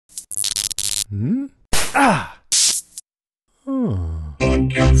Hmm? Ah!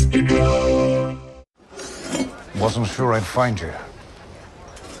 Wasn't sure I'd find you.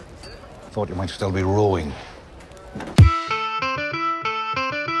 Thought you might still be rowing.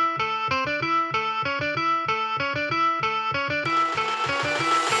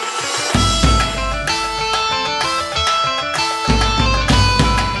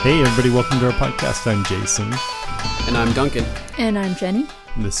 Hey everybody, welcome to our podcast. I'm Jason. And I'm Duncan. And I'm Jenny.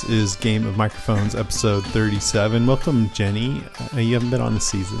 This is Game of Microphones, episode 37. Welcome, Jenny. You haven't been on this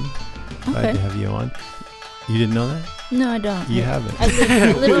season. Glad to have you on. You didn't know that? No, I don't. You haven't. I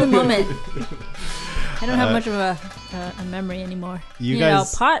live in the moment. I don't have much of a memory anymore. You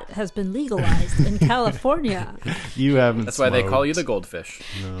guys, pot has been legalized in California. You haven't. That's why they call you the goldfish.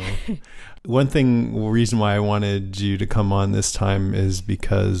 No. Reason why I wanted you to come on this time is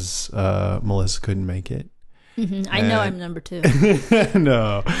because Melissa couldn't make it. Mm-hmm. I know I'm number 2.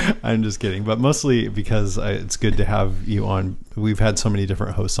 No, I'm just kidding. But mostly because it's good to have you on. We've had so many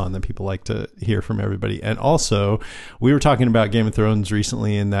different hosts on that people like to hear from everybody. And also, we were talking about Game of Thrones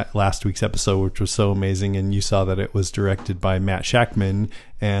recently in that last week's episode, which was so amazing. And you saw that it was directed by Matt Shakman.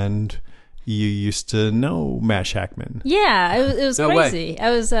 And you used to know Matt Shakman. Yeah, it was No crazy.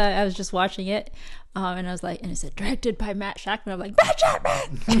 I was just watching it. And I was like, and it said directed by Matt Shakman. I'm like, Matt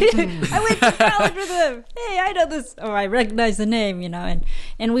Shakman! I went to college with him. Hey, I know this, or I recognize the name,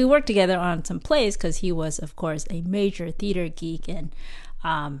 And we worked together on some plays because he was, of course, a major theater geek, and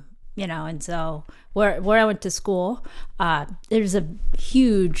and so where I went to school, there's a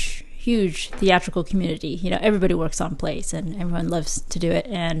huge theatrical community. Everybody works on plays, and everyone loves to do it.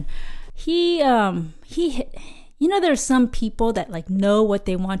 And he there's some people that know what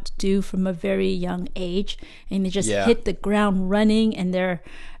they want to do from a very young age, and they just hit the ground running, and they're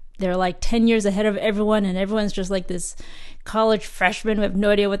like 10 years ahead of everyone, and everyone's just like this college freshman who have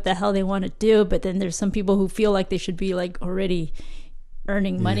no idea what the hell they want to do. But then there's some people who feel like they should be already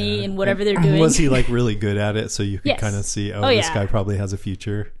earning money in whatever they're doing. Was he really good at it, so you could Yes. kind of see, this guy probably has a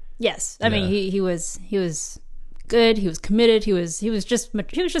future? Yes, I mean he was good. He was committed. He was just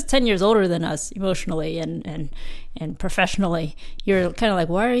 10 years older than us emotionally and professionally. You're kind of like,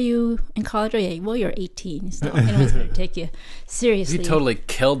 why are you in college? Oh yeah, well you're 18. It's not anyone's going to take you seriously. You totally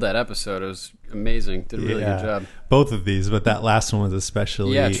killed that episode. It was amazing. Did a really good job. Both of these, but that last one was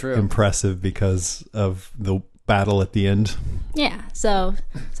especially impressive because of the battle at the end. Yeah. So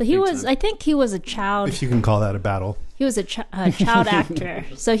he was. I think he was a child. If you can call that a battle. He was a child actor.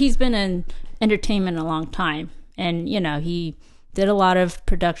 So he's been in entertainment a long time. And, he did a lot of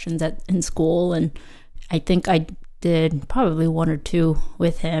productions in school, and I think I did probably 1 or 2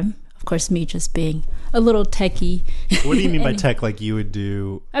 with him. Of course, me just being a little techie. What do you mean by tech? Like you would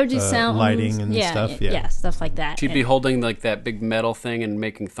do, I would do sound lighting and stuff? Yeah, stuff like that. She'd be holding that big metal thing and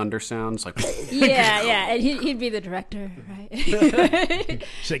making thunder sounds. Yeah, and he'd be the director, right?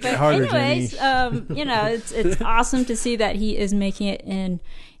 Shake it harder, anyways, Jenny. It's awesome to see that he is making it in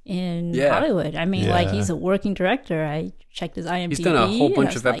Hollywood. I mean, he's a working director. I checked his IMDb. He's done a whole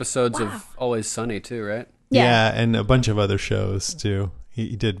bunch of episodes of Always Sunny too, right? Yeah, and a bunch of other shows too.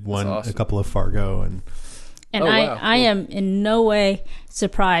 He did a couple of Fargo, and I am in no way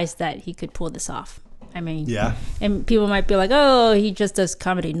surprised that he could pull this off. I mean, and people might be like, "Oh, he just does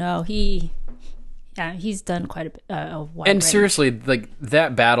comedy." No, he's done quite a bit. Wide range. Seriously,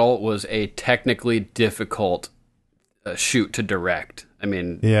 that battle was a technically difficult shoot to direct. I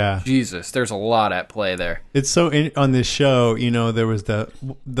mean, Jesus, there's a lot at play there. It's so on this show, there was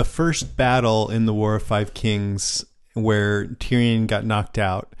the first battle in the War of Five Kings where Tyrion got knocked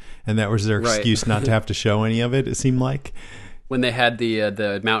out, and that was their excuse not to have to show any of it. It seemed like when they had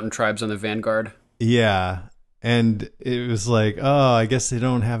the mountain tribes on the vanguard. Yeah, and it was like, oh, I guess they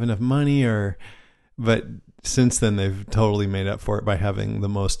don't have enough money, but since then they've totally made up for it by having the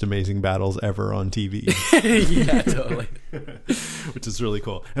most amazing battles ever on TV. Yeah, totally. Which is really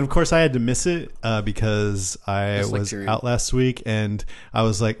cool. And of course I had to miss it because I was out last week, and I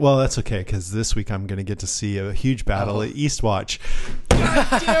was like, well, that's okay, because this week I'm going to get to see a huge battle at Eastwatch.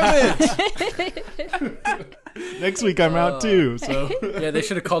 God damn it! Next week I'm out too. So yeah, they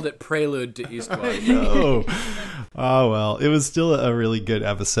should have called it Prelude to Eastwatch. Oh well, it was still a really good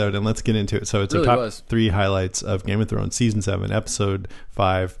episode, and let's get into it. So it's really our top 3 highlights of Game of Thrones season 7, episode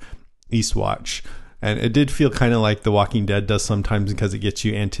 5, Eastwatch. And it did feel kind of like The Walking Dead does sometimes, because it gets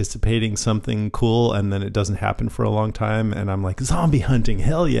you anticipating something cool, and then it doesn't happen for a long time. And I'm like, zombie hunting,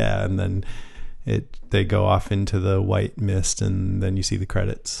 hell yeah! And then they go off into the white mist, and then you see the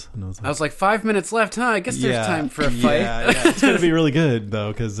credits. And I was like 5 minutes left, huh? I guess there's time for a fight. Yeah. It's going to be really good,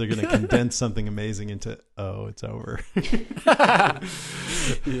 though, because they're going to condense something amazing into, it's over.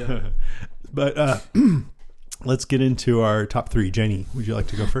 Yeah. But let's get into our top 3. Jenny, would you like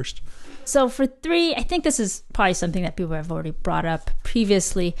to go first? So for 3, I think this is probably something that people have already brought up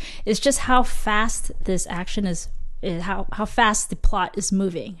previously, is just how fast this action is how fast the plot is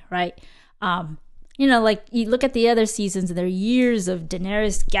moving, right? Like you look at the other seasons, and there are years of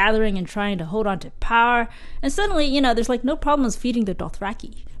Daenerys gathering and trying to hold on to power, and suddenly, there's like no problems feeding the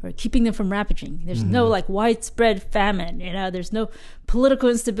Dothraki or keeping them from ravaging. There's no like widespread famine, there's no political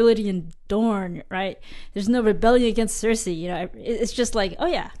instability in Dorne, right? There's no rebellion against Cersei, it's just like, oh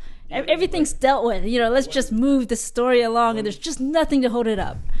yeah, everything's dealt with. Let's just move the story along, and there's just nothing to hold it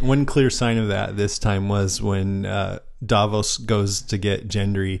up. One clear sign of that this time was when Davos goes to get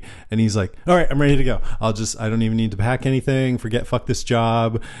Gendry, and he's like, all right, I'm ready to go. I don't even need to pack anything. Fuck this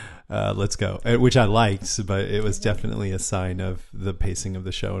job. Let's go. Which I liked, but it was definitely a sign of the pacing of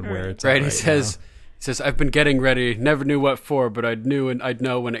the show and where it's right. He says, I've been getting ready. Never knew what for, but I'd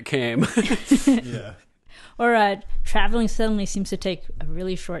know when it came. Yeah. Or traveling suddenly seems to take a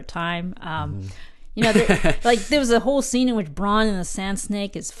really short time. There was a whole scene in which Bronn and the Sand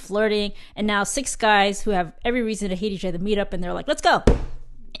Snake is flirting, and now 6 guys who have every reason to hate each other meet up, and they're like, let's go.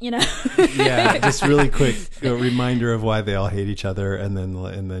 Yeah, just really quick reminder of why they all hate each other, and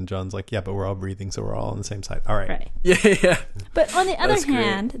then Jon's like, yeah, but we're all breathing, so we're all on the same side. All right. Yeah. But on the other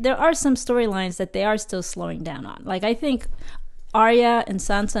hand, there are some storylines that they are still slowing down on. Like, I think Arya and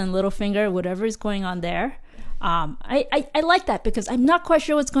Sansa and Littlefinger, whatever is going on there, I like that, because I'm not quite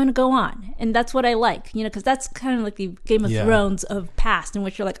sure what's going to go on, and that's what I like, because that's kind of like the Game of Thrones of past, in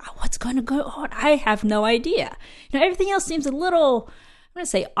which you're like, oh, what's going to go on? I have no idea. Everything else seems a little, I'm going to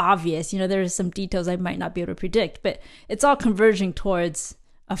say obvious. There's some details I might not be able to predict, but it's all converging towards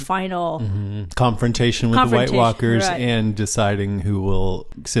a final confrontation with the White Walkers, right, and deciding who will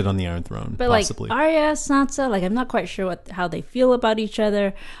sit on the Iron Throne. But possibly. Like Arya, Sansa, I'm not quite sure how they feel about each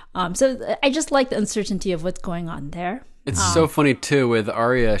other. So I just like the uncertainty of what's going on there. It's so funny too with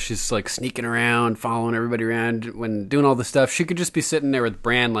Arya. She's like sneaking around, following everybody around when doing all this stuff. She could just be sitting there with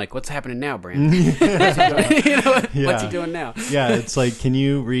Bran, like, "What's happening now, Bran? What's he doing now?" Yeah, it's like, can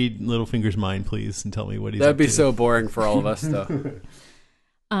you read Littlefinger's mind, please, and tell me what he's. That'd be so boring for all of us, though.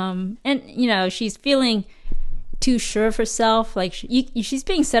 And she's feeling too sure of herself. Like she's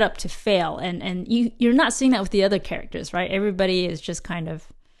being set up to fail, and you're not seeing that with the other characters, right? Everybody is just kind of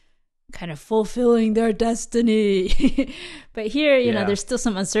fulfilling their destiny. But here, there's still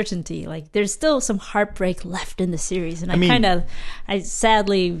some uncertainty. Like there's still some heartbreak left in the series, and I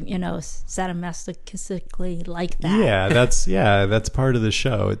sadly, sadomasochistically like that. Yeah, that's part of the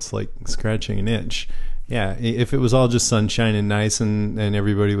show. It's like scratching an itch. Yeah, if it was all just sunshine and nice and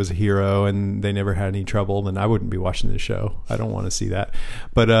everybody was a hero and they never had any trouble, then I wouldn't be watching the show. I don't want to see that.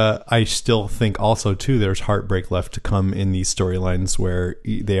 But I still think also, too, there's heartbreak left to come in these storylines where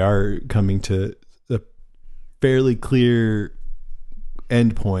they are coming to a fairly clear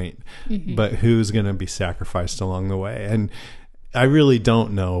end point, but who's going to be sacrificed along the way? And I really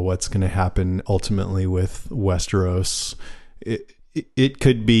don't know what's going to happen ultimately with Westeros. It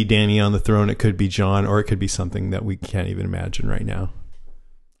could be Dany on the throne, it could be Jon, or it could be something that we can't even imagine right now.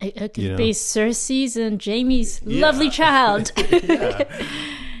 It could be Cersei's and Jaime's lovely child.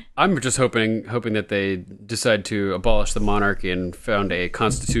 I'm just hoping that they decide to abolish the monarchy and found a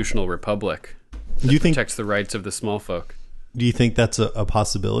constitutional republic that protects the rights of the small folk. Do you think that's a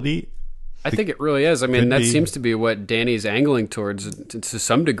possibility? I think it really is. I mean, that seems to be what Dany's angling towards to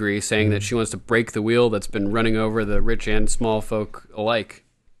some degree, saying that she wants to break the wheel that's been running over the rich and small folk alike.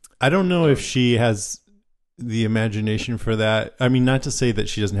 I don't know if she has the imagination for that. I mean, not to say that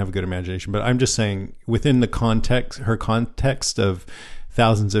she doesn't have a good imagination, but I'm just saying within the her context of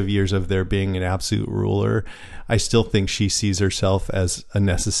thousands of years of there being an absolute ruler, I still think she sees herself as a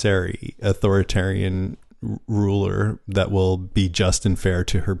necessary authoritarian ruler that will be just and fair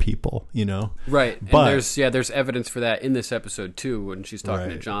to her people, right? But and there's evidence for that in this episode too, when she's talking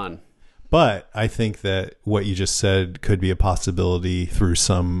to Jon. But I think that what you just said could be a possibility through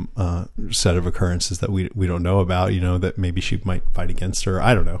some set of occurrences that we don't know about, that maybe she might fight against her.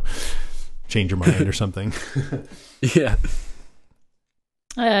 I don't know, change her mind or something. Yeah.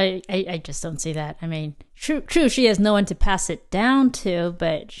 I just don't see that. I mean, true, she has no one to pass it down to,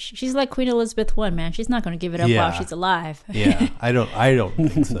 but she's like Queen Elizabeth I, man. She's not going to give it up while she's alive. Yeah, I don't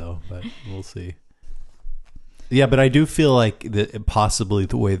think so, but we'll see. Yeah, but I do feel like that possibly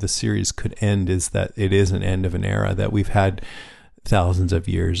the way the series could end is that it is an end of an era, that we've had thousands of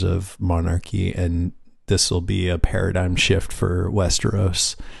years of monarchy, and this will be a paradigm shift for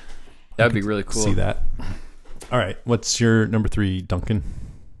Westeros. That'd be really cool. See that. All right, what's your number 3, Duncan?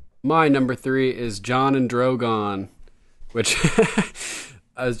 My number 3 is Jon and Drogon, which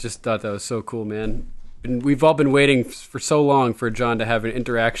I just thought that was so cool, man. And we've all been waiting for so long for Jon to have an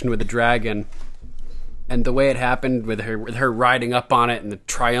interaction with the dragon. And the way it happened with her riding up on it and the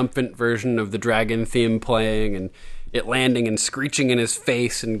triumphant version of the dragon theme playing and it landing and screeching in his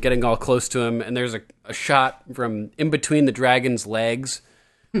face and getting all close to him. And there's a shot from in between the dragon's legs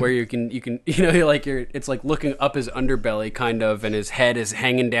where you can it's like looking up his underbelly kind of, and his head is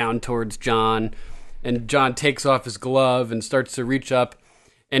hanging down towards Jon. And Jon takes off his glove and starts to reach up.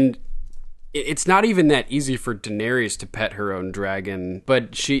 And it's not even that easy for Daenerys to pet her own dragon.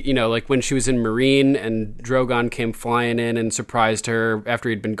 But she, like when she was in Meereen and Drogon came flying in and surprised her after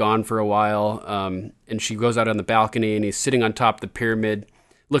he'd been gone for a while. And she goes out on the balcony and he's sitting on top of the pyramid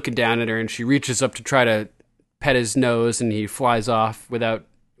looking down at her. And she reaches up to try to pet his nose and he flies off without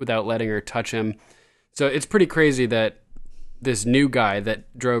letting her touch him. So it's pretty crazy that this new guy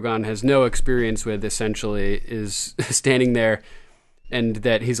that Drogon has no experience with essentially is standing there, and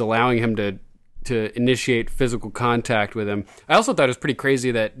that he's allowing him to initiate physical contact with him. I also thought it was pretty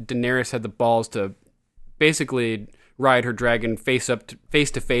crazy that Daenerys had the balls to basically ride her dragon face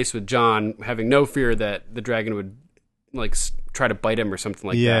to face with Jon, having no fear that the dragon would try to bite him or something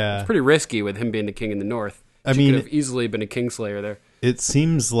like that. It's pretty risky with him being the king in the north. She could have easily been a kingslayer there. It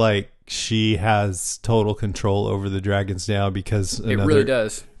seems like she has total control over the dragons now, because it really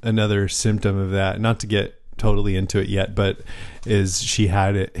does. Another symptom of that, not to get totally into it yet, but is she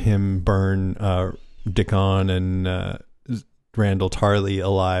had him burn Dickon and Randall Tarley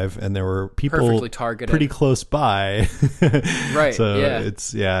alive, and there were people perfectly targeted pretty close by. Right. So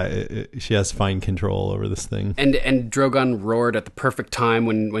yeah. She has fine control over this thing. And Drogon roared at the perfect time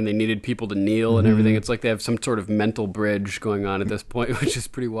when they needed people to kneel and everything. It's like they have some sort of mental bridge going on at this point, which is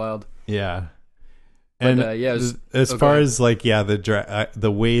pretty wild. Yeah. But, and as far as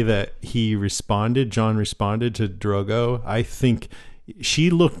the way that Jon responded to Drogo, I think she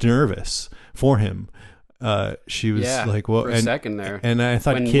looked nervous for him. She was like, "Well," for a second there, and I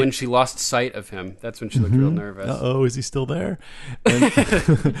thought when she lost sight of him, that's when she looked real nervous. Is he still there?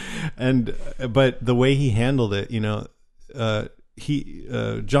 And but the way he handled it,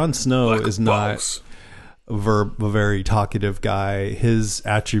 Jon Snow is not a very talkative guy. His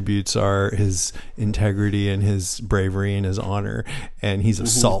attributes are his integrity and his bravery and his honor, and he's a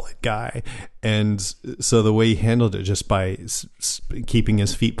solid guy. And so the way he handled it, just by keeping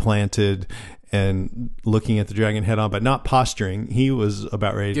his feet planted and looking at the dragon head on, but not posturing. He was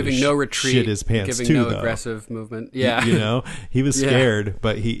about ready giving to no retreat, shit his pants giving too, no though. Aggressive movement. Yeah, he was scared,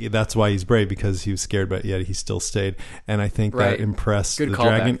 but that's why he's brave, because he was scared, but yet he still stayed. And I think that impressed Good the call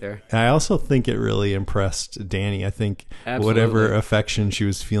dragon. back there. I also think it really impressed Dany. I think Absolutely. Whatever affection she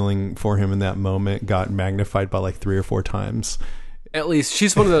was feeling for him in that moment got magnified by like 3 or 4 times. At least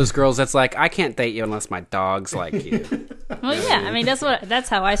she's one of those girls that's like, I can't date you unless my dog's like you. Well, yeah. I mean, that's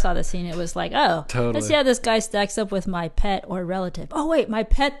how I saw the scene. It was like, oh, Totally. let's see how this guy stacks up with my pet or relative. Oh, wait, my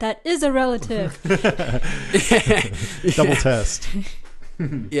pet that is a relative. Double test.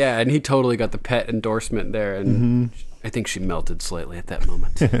 Yeah, and he totally got the pet endorsement there, and I think she melted slightly at that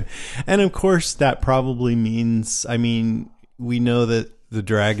moment. And of course, that probably means, we know that the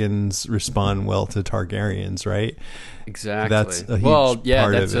dragons respond well to Targaryens, right? Exactly. That's a huge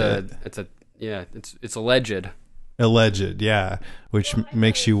part of it. It's alleged. Alleged, yeah. Which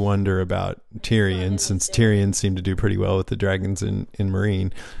makes you wonder about Tyrion, since Tyrion seemed to do pretty well with the dragons in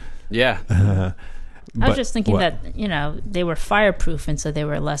Meereen. Yeah. I was just thinking that, they were fireproof, and so they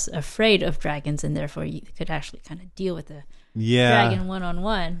were less afraid of dragons, and therefore you could actually kind of deal with the dragon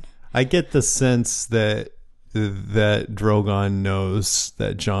one-on-one. I get the sense that Drogon knows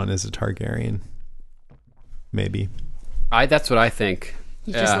that Jon is a Targaryen. Maybe. That's what I think.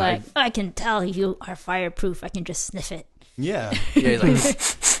 He's just like, I can tell you are fireproof. I can just sniff it. Yeah. Yeah,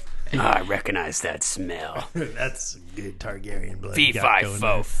 he's like, I recognize that smell. That's good Targaryen blood. Fee, fi,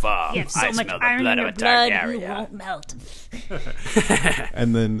 fo, fum. You have so I much smell the iron blood in of your a blood, Targaryen. you won't melt.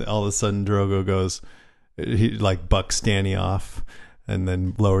 And then all of a sudden Drogo goes, he like bucks Dany off, and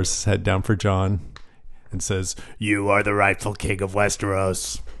then lowers his head down for Jon and says, "You are the rightful king of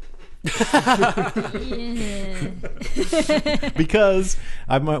Westeros." Because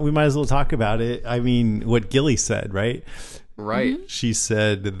we might as well talk about it. What Gilly said, right? Right. She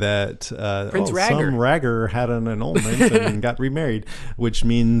said that Prince Rhaegar. some Rhaegar had an annulment and got remarried, which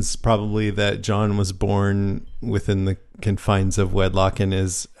means probably that Jon was born within the confines of wedlock and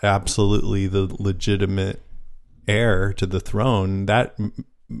is absolutely the legitimate heir to the throne. That,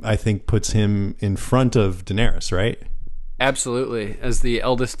 I think, puts him in front of Daenerys, right? Absolutely. As the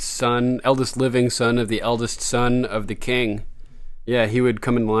eldest living son of the eldest son of the king. Yeah, he would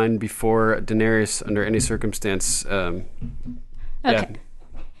come in line before Daenerys under any circumstance. Okay.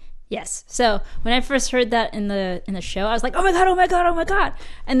 Yes. So when I first heard that in the show, I was like, oh my god, oh my god, oh my god.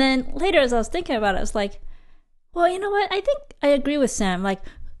 And then later, as I was thinking about it, I was like, well, you know what? I think I agree with Sam. Like,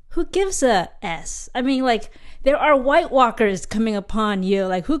 who gives a S? I mean, like, there are White Walkers coming upon you.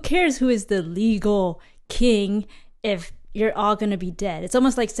 Like, who cares who is the legal king if you're all going to be dead? It's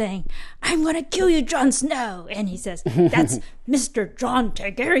almost like saying, I'm going to kill you, Jon Snow. And he says, that's Mr. Jon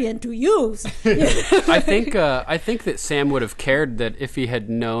Targaryen to use. I think that Sam would have cared that if he had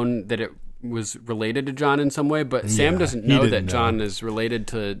known that it was related to Jon in some way, but Sam doesn't know that Jon is related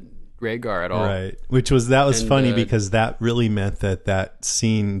to Rhaegar at all. Right. That was funny because that really meant that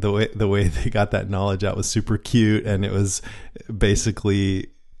scene, the way they got that knowledge out was super cute, and it was basically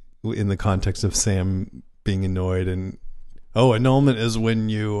in the context of Sam being annoyed and annulment is when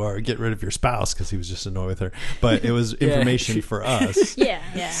you get rid of your spouse, because he was just annoyed with her. But it was information for us.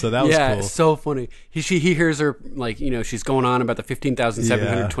 Yeah. So that was cool. It's so funny. He hears her, like, she's going on about the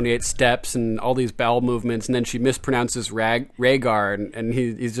 15,728 steps and all these bowel movements, and then she mispronounces Rhaegar, and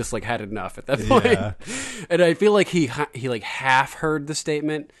he's just like had enough at that point. Yeah. And I feel like he like half heard the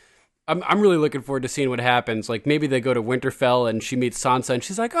statement. I'm really looking forward to seeing what happens. Like, maybe they go to Winterfell and she meets Sansa and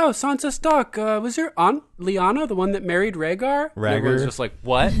she's like, oh, Sansa Stark, was your aunt Lyanna the one that married Rhaegar? And everyone's just like,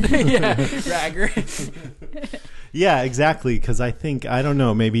 what? Yeah, Rhaegar. Yeah, exactly. Because I don't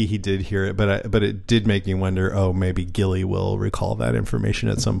know, maybe he did hear it, but it did make me wonder, maybe Gilly will recall that information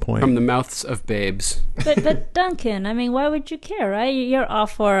at some point. From the mouths of babes. But Duncan, I mean, why would you care, right? You're all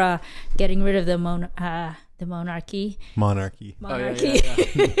for getting rid of the monarchy. Monarchy. Oh, yeah.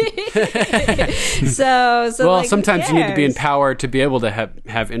 So well, like, sometimes you need to be in power to be able to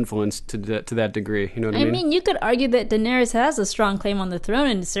have influence to that degree. You know what I mean? I mean, you could argue that Daenerys has a strong claim on the throne,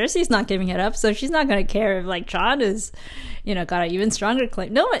 and Cersei's not giving it up, so she's not going to care if like Jon is, got an even stronger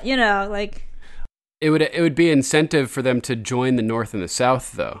claim. No, like it would be incentive for them to join the North and the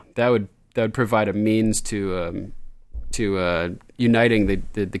South, though. That would provide a means to uniting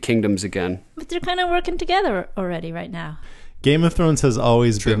the kingdoms again. But they're kind of working together already right now. Game of Thrones has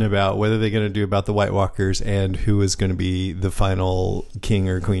always been about what are they going to do about the White Walkers and who is going to be the final king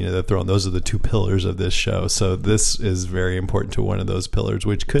or queen of the throne. Those are the two pillars of this show. So this is very important to one of those pillars,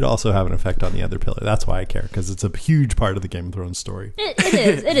 which could also have an effect on the other pillar. That's why I care, because it's a huge part of the Game of Thrones story.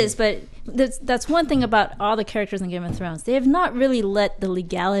 It is. But that's one thing about all the characters in Game of Thrones. They have not really let the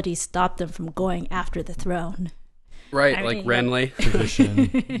legality stop them from going after the throne. Right, I mean, Renly.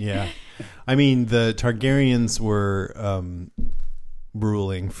 Tradition, yeah. I mean, the Targaryens were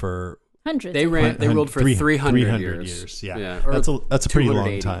ruling for hundreds. They ruled for 300 years. Yeah. That's a pretty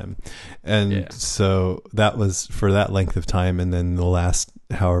long time, and so that was for that length of time. And then the last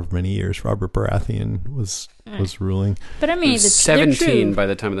however many years, Robert Baratheon was ruling. But I mean, 17 by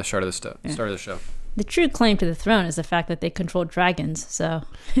the time of the start of the show. The true claim to the throne is the fact that they control dragons. So,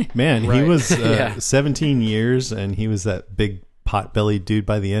 man, he was 17 years, and he was that big pot-bellied dude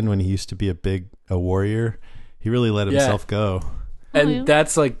by the end when he used to be a warrior. He really let himself go. And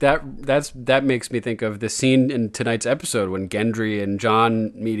that's like that makes me think of the scene in tonight's episode when Gendry and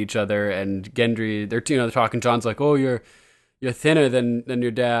Jon meet each other, and Gendry they're talking. Jon's like, "Oh, you're thinner than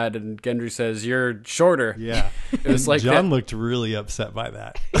your dad," and Gendry says, "You're shorter." Yeah, it was like Jon looked really upset by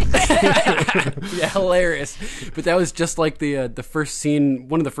that. Yeah, hilarious. But that was just like the first scene,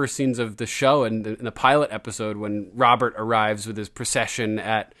 one of the first scenes of the show, in the pilot episode when Robert arrives with his procession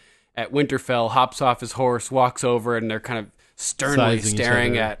at Winterfell, hops off his horse, walks over, and they're kind of sternly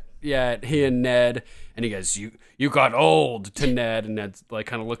staring at he and Ned, and he goes, "You got old," to Ned, and Ned like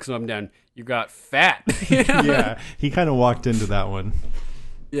kind of looks him up and down. "You got fat." Yeah, he kind of walked into that one.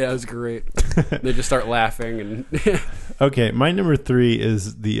 Yeah, it was great. They just start laughing. And okay, my number 3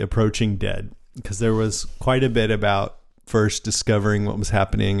 is the approaching dead, because there was quite a bit about first discovering what was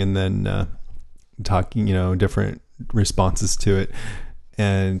happening and then talking, different responses to it.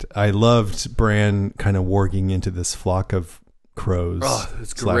 And I loved Bran kind of warging into this flock of crows. Oh,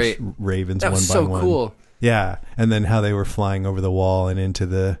 that's great. Ravens, that was one by so one. Cool. Yeah, and then how they were flying over the wall and into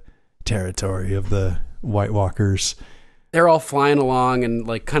the territory of the White Walkers. They're all flying along and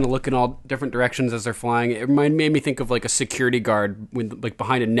like kind of looking all different directions as they're flying. It made me think of like a security guard with like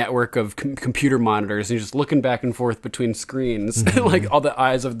behind a network of computer monitors, and he's just looking back and forth between screens. Mm-hmm. Like all the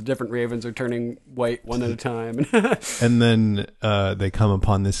eyes of the different ravens are turning white one at a time. And then they come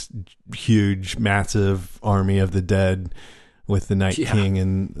upon this huge, massive army of the dead with the Night King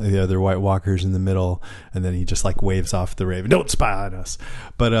and the other White Walkers in the middle, and then he just like waves off the raven, "Don't spy on us."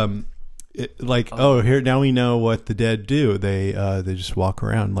 But here now we know what the dead do. They just walk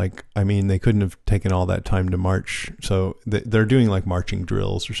around. Like, I mean, they couldn't have taken all that time to march, so they're doing like marching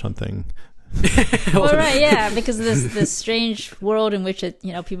drills or something. Well, right, yeah, because of this strange world in which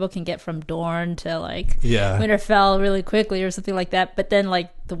people can get from Dorne to Winterfell really quickly or something like that. But then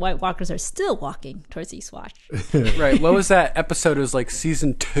the White Walkers are still walking towards Eastwatch. Right. What was that episode? It was like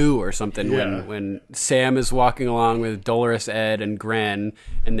season 2 or something when Sam is walking along with Dolorous Ed and Gren,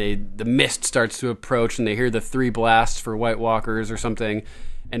 and the mist starts to approach, and they hear the 3 blasts for White Walkers or something.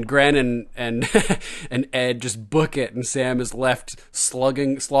 And Gren and and Ed just book it, and Sam is left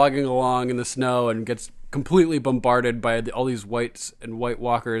slogging along in the snow and gets completely bombarded by all these whites and White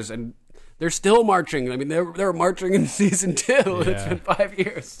Walkers, and they're still marching. I mean, they're marching in season 2. Yeah. It's been 5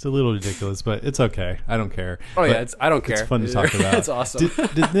 years. It's a little ridiculous, but it's okay. I don't care. Oh yeah, I don't care. It's fun to talk about. It's awesome.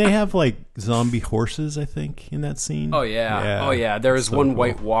 Did they have zombie horses? I think in that scene. Oh yeah. There was one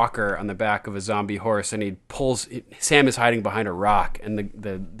White Walker on the back of a zombie horse, and Sam is hiding behind a rock, and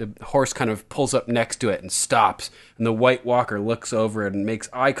the horse kind of pulls up next to it and stops, and the White Walker looks over and makes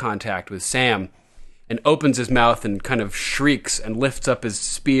eye contact with Sam, and opens his mouth and kind of shrieks and lifts up his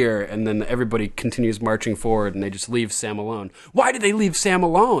spear, and then everybody continues marching forward, and they just leave Sam alone. Why did they leave Sam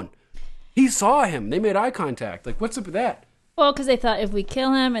alone? He saw him. They made eye contact. What's up with that? Well, because they thought if we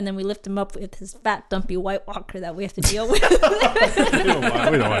kill him and then we lift him up with his fat, dumpy White Walker that we have to deal with. we don't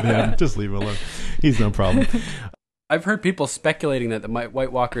want him. Just leave him alone. He's no problem. I've heard people speculating that the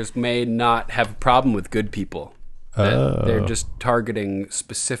White Walkers may not have a problem with good people. They're just targeting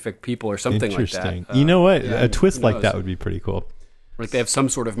specific people or something like that. You know what? A twist like that would be pretty cool. Like they have some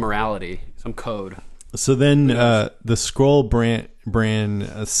sort of morality, some code. So then the scroll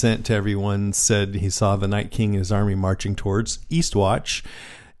Bran sent to everyone said he saw the Night King and his army marching towards Eastwatch.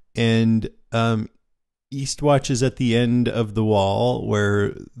 And Eastwatch is at the end of the wall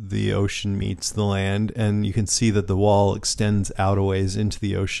where the ocean meets the land. And you can see that the wall extends out a ways into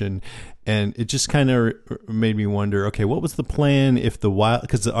the ocean. And it just kind of made me wonder, okay, what was the plan if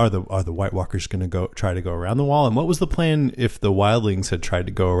because are the White Walkers going to try to go around the wall? And what was the plan if the wildlings had tried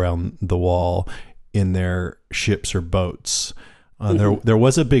to go around the wall in their ships or boats? There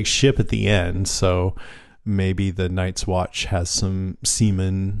was a big ship at the end, so maybe the Night's Watch has some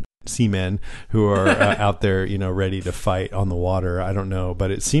seamen who are out there, ready to fight on the water. I don't know, but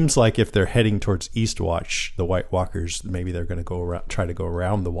it seems like if they're heading towards Eastwatch, the White Walkers, maybe they're going to try to go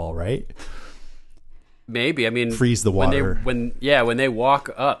around the wall, right? Maybe. I mean, freeze the water. When they walk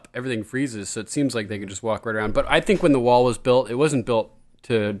up, everything freezes, so it seems like they could just walk right around. But I think when the wall was built, it wasn't built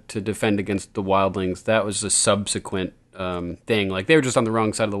to defend against the wildlings. That was a subsequent thing. Like they were just on the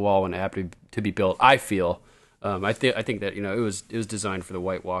wrong side of the wall when it happened to be built. I feel. I think that it was designed for the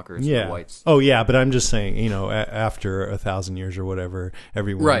White Walkers, the whites. Oh yeah, but I'm just saying, after 1,000 years or whatever,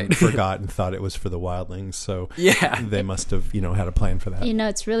 everyone forgot and thought it was for the wildlings. So they must have had a plan for that.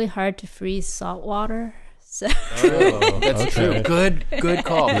 It's really hard to freeze salt water. So. That's true. Good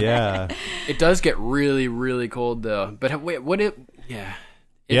call. Yeah, it does get really, really cold though. But wait,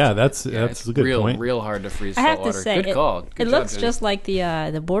 that's a good point. Real hard to freeze salt water. I have to say, good call. Good job, looks Jenny. Just like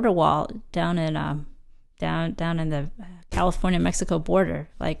the border wall down in the California-Mexico border,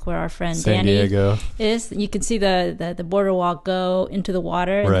 like where our friend San Danny Diego is. You can see the border wall go into the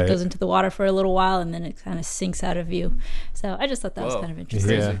water, and it goes into the water for a little while, and then it kind of sinks out of view. So I just thought that was kind of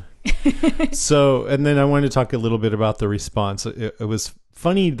interesting. Yeah. So, and then I wanted to talk a little bit about the response. It was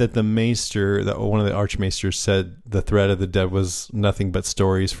funny that the maester, one of the archmaesters, said the threat of the dead was nothing but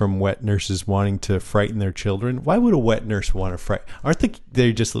stories from wet nurses wanting to frighten their children. Why would a wet nurse want to frighten? Aren't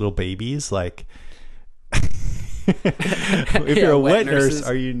they just little babies? Like, if you're a wet nurse,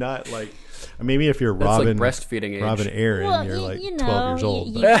 are you not like? Maybe if you're Robin, like breastfeeding age. Robin Aaron, you're like 12 years old.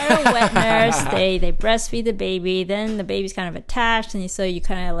 You got a wet nurse. They breastfeed the baby. Then the baby's kind of attached, and so you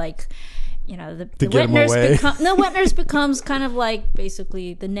kind of like, the wet nurse becomes kind of like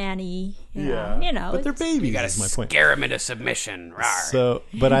basically the nanny. You know, but they're babies. You got to scare them into submission. Rawr. So,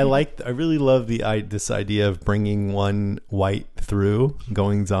 but I really love this idea of bringing one white through,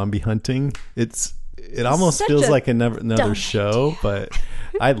 going zombie hunting. It almost feels like another show, idea. But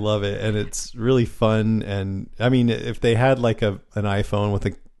I love it, and it's really fun. And I mean, if they had like an iPhone with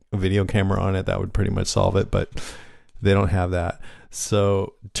a video camera on it, that would pretty much solve it. But they don't have that.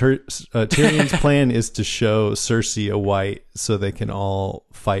 So Tyrion's plan is to show Cersei a white so they can all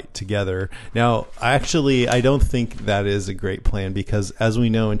fight together. Now, actually, I don't think that is a great plan because, as we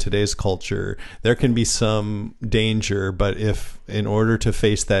know in today's culture, there can be some danger, but if in order to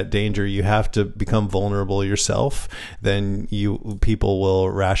face that danger, you have to become vulnerable yourself, then people will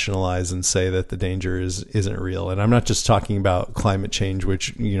rationalize and say that the danger isn't real. And I'm not just talking about climate change,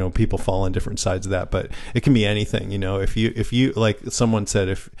 which, people fall on different sides of that, but it can be anything. If you like someone said,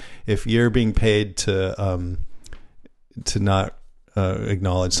 if you're being paid to not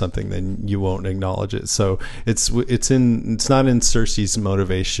acknowledge something, then you won't acknowledge it. So it's not in Cersei's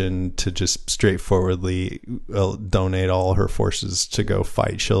motivation to just straightforwardly donate all her forces to go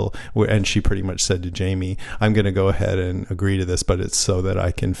fight. And she pretty much said to Jaime, I'm going to go ahead and agree to this, but it's so that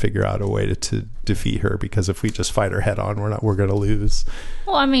I can figure out a way to defeat her, because if we just fight her head on, we're going to lose.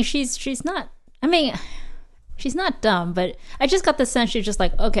 Well, I mean, she's not. I mean, she's not dumb, but I just got the sense she's just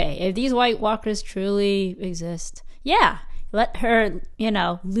like, okay, if these White Walkers truly exist, yeah, let her,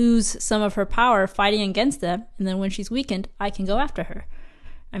 lose some of her power fighting against them, and then when she's weakened, I can go after her.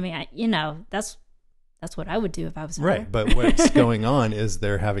 I mean, that's what I would do if I was her. Right, but what's going on is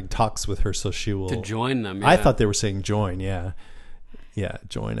they're having talks with her, so she will to join them. Yeah. I thought they were saying join, yeah,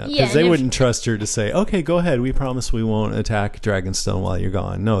 join up, Yeah, because they wouldn't trust her to say, okay, go ahead, we promise we won't attack Dragonstone while you're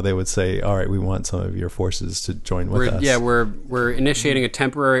gone. No, they would say, all right, we want some of your forces to join with us. Yeah, we're initiating a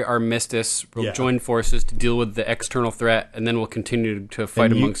temporary armistice. We'll join forces to deal with the external threat, and then we'll continue to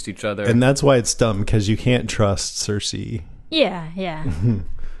fight amongst each other. And that's why it's dumb, because you can't trust Cersei. Yeah.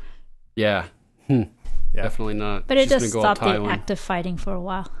 Yeah. Definitely not. But it She's just gonna go all stopped the Tywin. active fighting for a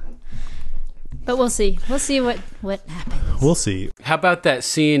while. But we'll see. We'll see what happens. We'll see. How about that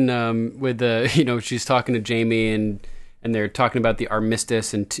scene with the, she's talking to Jaime and they're talking about the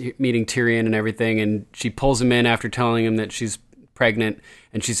armistice and meeting Tyrion and everything, and she pulls him in after telling him that she's pregnant,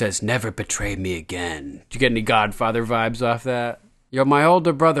 and she says, "Never betray me again." Did you get any Godfather vibes off that? You're my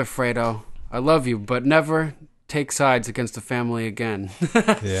older brother, Fredo. I love you, but never take sides against the family again.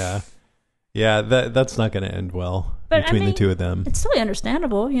 Yeah, that's not going to end well between the two of them. It's totally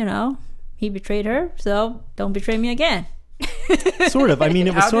understandable, He betrayed her, so don't betray me again. Sort of. I mean,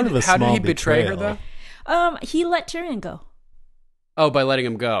 it was sort of a small How did he betray her, betrayal. though? He let Tyrion go. Oh, by letting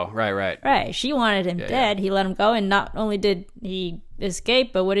him go. Right. Right. She wanted him dead. Yeah. He let him go, and not only did he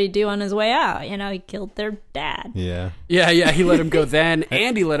escape, but what did he do on his way out? He killed their dad. Yeah. He let him go then,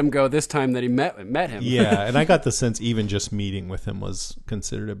 and he let him go this time that he met him. Yeah, and I got the sense even just meeting with him was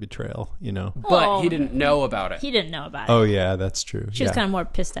considered a betrayal, But he didn't know about it. He didn't know about it. Oh, yeah, that's true. She was kind of more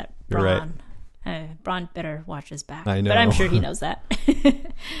pissed at You're Bronn. right. Bronn better watch his back. I know. But I'm sure he knows that.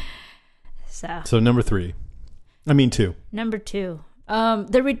 So number 2. Number 2.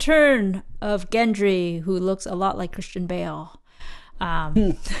 The return of Gendry, who looks a lot like Christian Bale.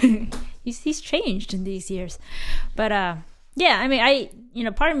 He's changed in these years. But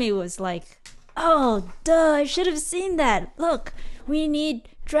part of me was like, oh, duh, I should have seen that. Look, we need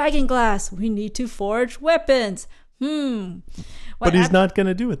dragon glass. We need to forge weapons. But he's not going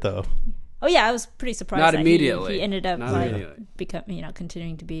to do it, though. Oh yeah, I was pretty surprised. Not that immediately. He ended up becoming,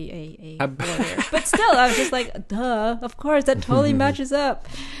 continuing to be a warrior. But still, I was just like, duh, of course, that totally matches up.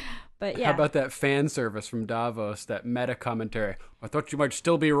 But yeah. How about that fan service from Davos, that meta commentary? I thought you might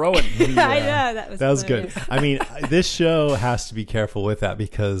still be rowing. I know, that was good. I mean, this show has to be careful with that,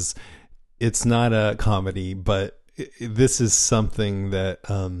 because it's not a comedy, but this is something that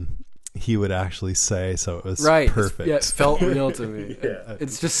he would actually say, so it was perfect. Yeah, it felt real to me.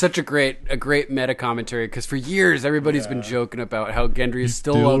 It's just such a great meta commentary, because for years everybody's been joking about how Gendry is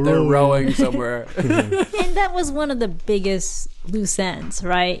still out there rowing somewhere. And that was one of the biggest loose ends,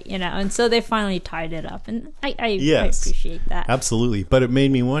 right? And so they finally tied it up, and I appreciate that. Absolutely. But it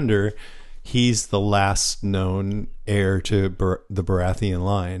made me wonder, he's the last known heir to the Baratheon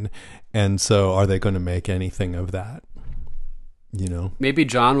line, and so are they going to make anything of that? Maybe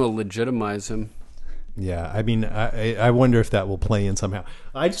Jon will legitimize him. Yeah, I mean, I wonder if that will play in somehow.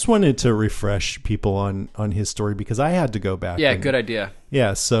 I just wanted to refresh people on his story, because I had to go back. Yeah, good idea.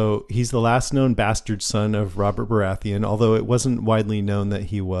 Yeah, so he's the last known bastard son of Robert Baratheon, although it wasn't widely known that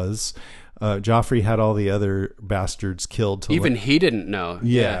he was. Joffrey had all the other bastards killed. Even he didn't know.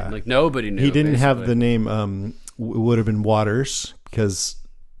 Yeah. Like nobody knew. He didn't have the name, would have been Waters, because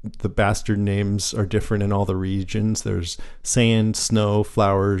the bastard names are different in all the regions. There's sand, snow,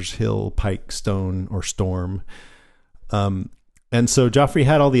 flowers, hill, pike, stone, or storm. And so Joffrey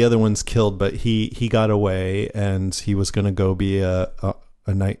had all the other ones killed, but he got away, and he was going to go be a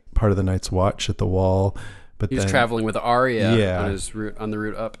night part of the Night's Watch at the Wall. But he was traveling with Arya on the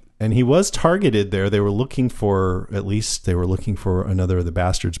route up. And he was targeted there. They were looking for another of the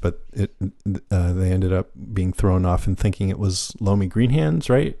bastards, but they ended up being thrown off and thinking it was Lomi Greenhands,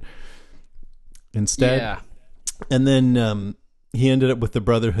 right? Instead. Yeah. And then he ended up with the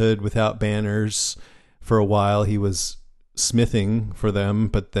Brotherhood without banners for a while. He was smithing for them,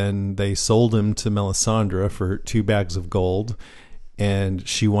 but then they sold him to Melisandre for 2 bags of gold. And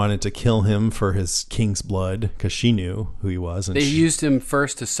she wanted to kill him for his king's blood, because she knew who he was. And they used him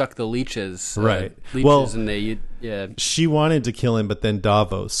first to suck the leeches. Right. She wanted to kill him, but then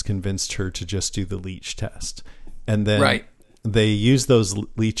Davos convinced her to just do the leech test. And then they used those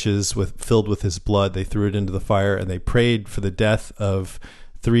leeches filled with his blood. They threw it into the fire, and they prayed for the death of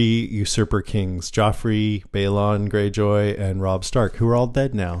 3 usurper kings: Joffrey, Balon Greyjoy, and Robb Stark, who are all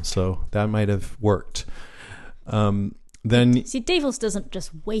dead now. So that might have worked. Then see, Davos doesn't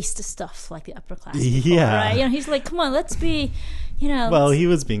just waste stuff like the upper class. Yeah. Right? You know, he's like, come on, let's be, well, he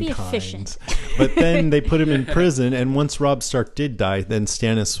was being be kind. efficient. But then they put him in prison, and once Robb Stark did die, then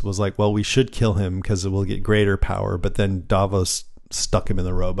Stannis was like, well, we should kill him because it will get greater power. But then Davos stuck him in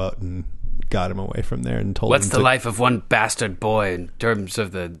the rowboat and got him away from there and told What's him the life of one bastard boy in terms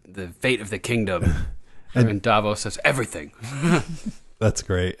of the fate of the kingdom? And Davos says, everything. That's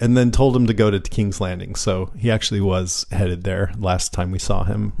great. And then told him to go to King's Landing. So he actually was headed there last time we saw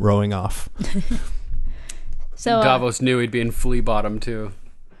him rowing off. So Davos knew he'd be in Flea Bottom too.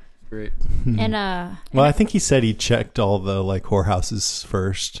 Great. and Well, I think he said he checked all the like whorehouses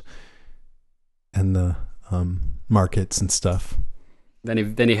first and the markets and stuff. Then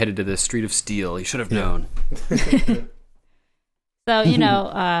he headed to the Street of Steel. He should have known.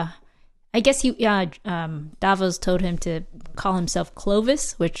 so I guess Davos told him to call himself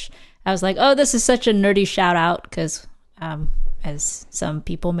Clovis, which I was like, oh, this is such a nerdy shout out because, as some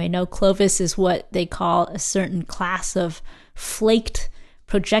people may know, Clovis is what they call a certain class of flaked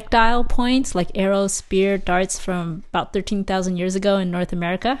projectile points, like arrows, spear, darts from about 13,000 years ago in North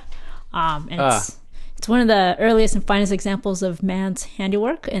America. It's one of the earliest and finest examples of man's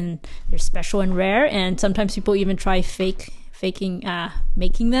handiwork, and they're special and rare, and sometimes people even try faking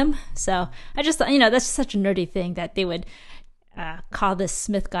making them. So I just thought, that's such a nerdy thing that they would call this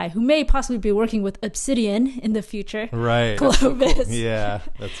Smith guy, who may possibly be working with Obsidian in the future, right? Clovis. Yeah,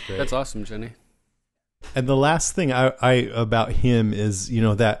 that's great. That's awesome, Jenny. And the last thing I about him is,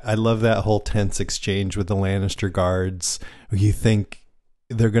 that I love that whole tense exchange with the Lannister guards. You think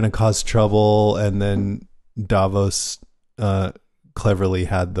they're going to cause trouble, and then Davos cleverly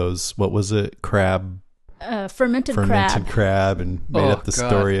had those, what was it, fermented crab, and made up the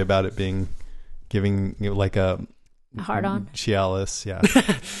story about it giving like a hard on Cialis. Yeah.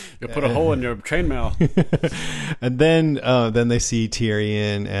 You put a hole in your chainmail. And then they see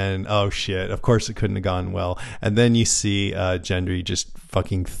Tyrion, and oh shit, of course it couldn't have gone well. And then you see Gendry just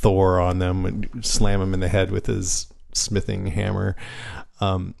fucking Thor on them and slam him in the head with his smithing hammer.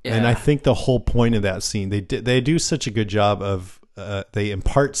 And I think the whole point of that scene, they do such a good job of they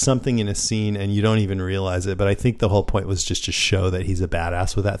impart something in a scene and you don't even realize it. But I think the whole point was just to show that he's a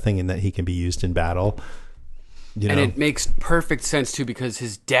badass with that thing and that he can be used in battle. And it makes perfect sense too, because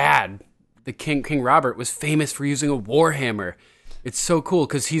his dad, the King Robert, was famous for using a war hammer. It's so cool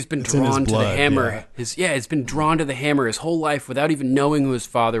because he's been drawn to the hammer. It's been drawn to the hammer his whole life without even knowing who his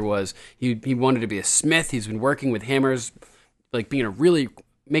father was. He wanted to be a smith. He's been working with hammers, like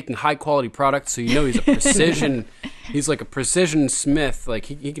making high quality products. So he's a precision. He's like a precision smith. Like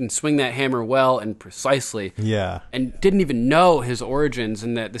he can swing that hammer well and precisely. Yeah. And didn't even know his origins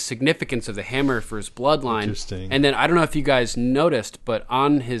and the significance of the hammer for his bloodline. Interesting. And then I don't know if you guys noticed, but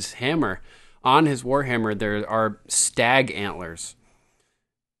on his hammer, on his warhammer, there are stag antlers.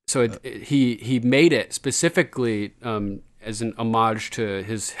 So he made it specifically as an homage to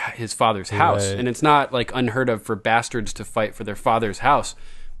his father's house. Right. And it's not like unheard of for bastards to fight for their father's house.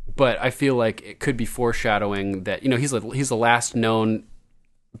 But I feel like it could be foreshadowing that, he's the last known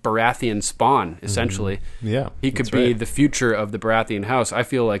Baratheon spawn, essentially. Mm-hmm. Yeah. He could be the future of the Baratheon house. I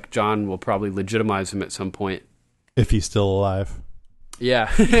feel like Jon will probably legitimize him at some point. If he's still alive. Yeah.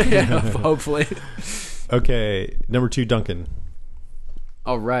 Hopefully. Okay. Number 2, Duncan.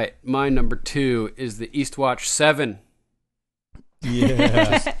 All right. My number 2 is the Eastwatch 7.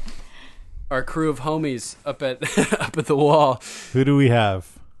 Yeah. Our crew of homies up at the wall. Who do we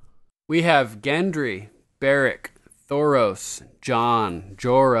have? We have Gendry, Beric, Thoros, Jon,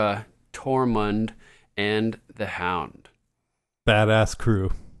 Jorah, Tormund, and the Hound. Badass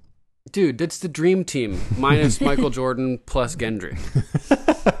crew. Dude, that's the dream team, minus Michael Jordan plus Gendry.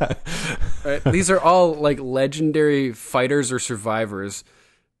 Right? These are all like legendary fighters or survivors.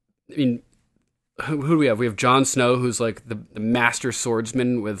 I mean, who do we have? We have Jon Snow, who's like the master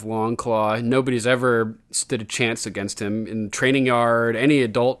swordsman with long claw. Nobody's ever stood a chance against him in training yard. Any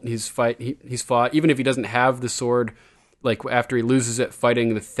adult he's fought, even if he doesn't have the sword. Like after he loses it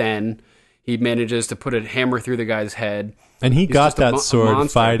fighting the Thenn, he manages to put a hammer through the guy's head. And he got that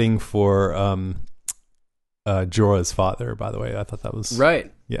sword fighting for Jorah's father. By the way, I thought that was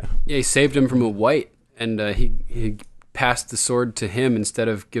right. Yeah, he saved him from a white, and he passed the sword to him instead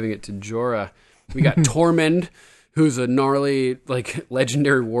of giving it to Jorah. We got Tormund, who's a gnarly, like,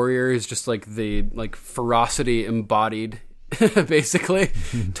 legendary warrior. He's just like the ferocity embodied. basically.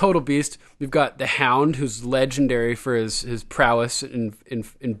 Total beast. We've got the Hound, who's legendary for his prowess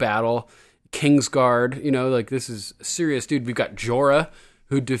in battle. Kingsguard, like this is a serious dude. We've got Jorah,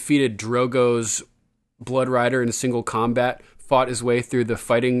 who defeated Drogo's Blood Rider in single combat, fought his way through the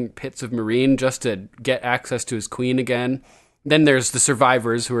fighting pits of Meereen just to get access to his queen again. Then there's the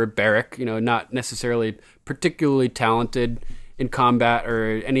survivors, who are Beric, not necessarily particularly talented in combat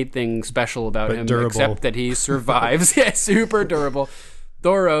or anything special about But him, durable. except that he survives. Yeah, super durable.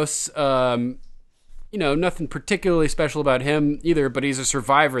 Thoros, nothing particularly special about him either, but he's a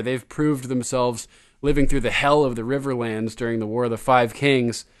survivor. They've proved themselves living through the hell of the Riverlands during the War of the Five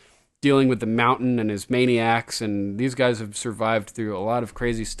Kings, dealing with the Mountain and his maniacs, and these guys have survived through a lot of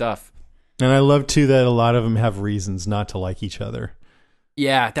crazy stuff. And I love, too, that a lot of them have reasons not to like each other.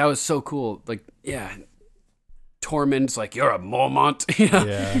 Yeah, that was so cool. Like, yeah, Tormund's like, you're a Mormont.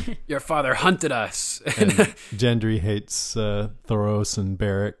 Yeah. Your father hunted us. And Gendry hates Thoros and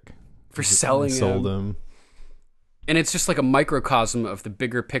Beric. For selling sold him. And it's just like a microcosm of the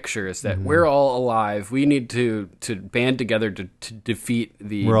bigger picture, is that we're all alive. We need to band together to defeat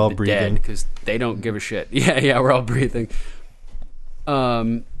the, we're all the breathing. dead, because they don't give a shit. Yeah, we're all breathing.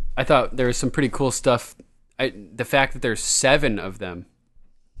 I thought there was some pretty cool stuff. The fact that there's 7 of them,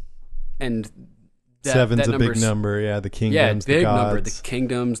 and Seven's that a big number. Yeah, the kingdoms, big the gods. number. The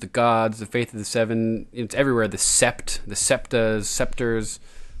kingdoms, the gods, the faith of the 7. It's everywhere. The sept, the septas, scepters,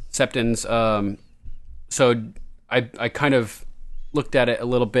 septons. So I kind of looked at it a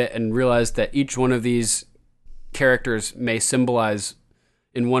little bit and realized that each one of these characters may symbolize,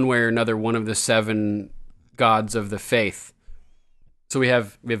 in one way or another, one of the 7 gods of the faith. So we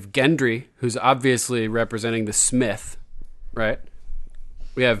have Gendry, who's obviously representing the smith, right?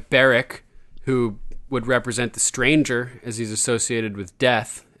 We have Beric, who would represent the stranger, as he's associated with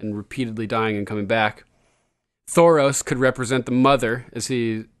death and repeatedly dying and coming back. Thoros could represent the mother, as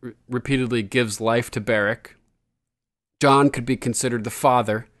he repeatedly gives life to Beric. Jon could be considered the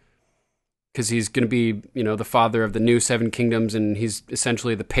father, because he's going to be, the father of the new 7 kingdoms, and he's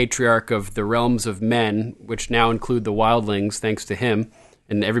essentially the patriarch of the realms of men, which now include the wildlings, thanks to him.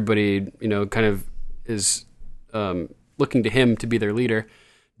 And everybody, kind of is looking to him to be their leader.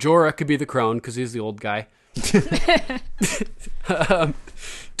 Jorah could be the crone, because he's the old guy.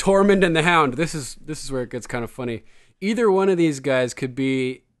 Tormund and the Hound. This is where it gets kind of funny. Either one of these guys could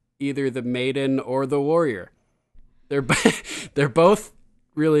be either the maiden or the warrior. They're both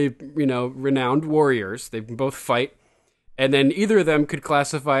really, renowned warriors. They can both fight. And then either of them could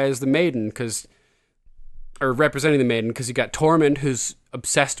classify as the maiden, or representing the maiden, because you got Tormund, who's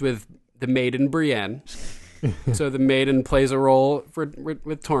obsessed with the maiden Brienne. So the maiden plays a role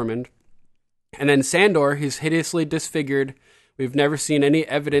with Tormund. And then Sandor, he's hideously disfigured. We've never seen any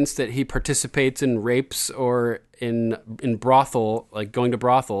evidence that he participates in rapes or in brothel, like going to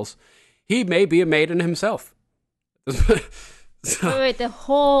brothels. He may be a maiden himself. Wait, the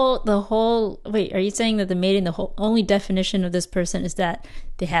whole. Wait, are you saying that the maiden, the whole only definition of this person is that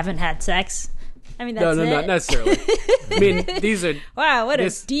they haven't had sex? I mean, that's no, it. not necessarily. I mean, these are wow, what a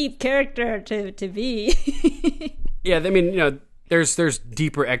deep character to be. Yeah, I mean, there's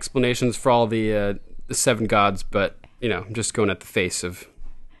deeper explanations for all the 7 gods, but I'm just going at the face of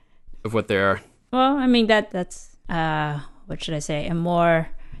what they are. Well, I mean that's what should I say? A more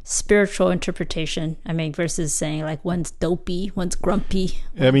spiritual interpretation. I mean, versus saying like one's dopey, one's grumpy.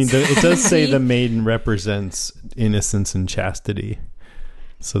 I mean, it does say the maiden represents innocence and chastity,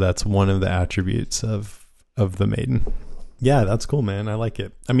 so that's one of the attributes of the maiden. Yeah, that's cool, man. I like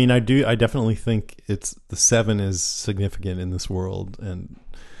it. I mean, I definitely think the 7 is significant in this world, and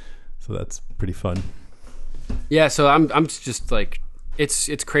so that's pretty fun. Yeah, so I'm just like,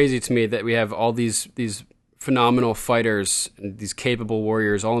 it's crazy to me that we have all these phenomenal fighters and these capable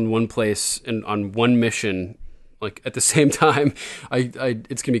warriors all in one place and on one mission, like at the same time.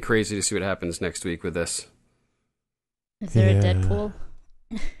 It's gonna be crazy to see what happens next week with this. Is there a Deadpool?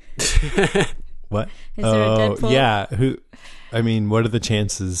 What? Is there a Deadpool? Yeah. What are the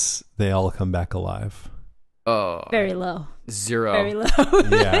chances they all come back alive? Oh, Very low. 0. Very low.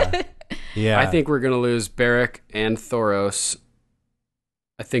 Yeah. I think we're gonna lose Beric and Thoros.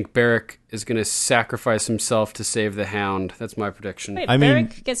 I think Beric is gonna sacrifice himself to save the Hound. That's my prediction. Wait, I mean-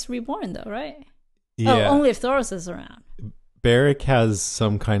 Beric gets reborn though, right? Yeah. Oh, only if Thoros is around. Beric has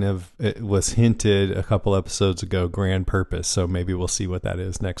some kind of, it was hinted a couple episodes ago, grand purpose. So maybe we'll see what that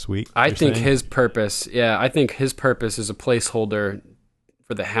is next week. I you're think saying? his purpose is a placeholder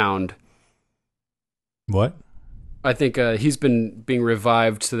for the Hound. What? I think he's been being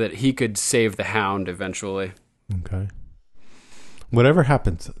revived so that he could save the Hound eventually. Okay. Whatever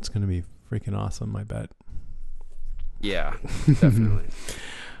happens, it's going to be freaking awesome, I bet. Yeah, definitely.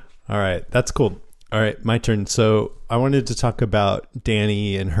 All right, that's cool. All right, my turn. So I wanted to talk about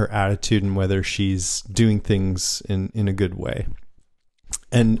Dany and her attitude and whether she's doing things in a good way.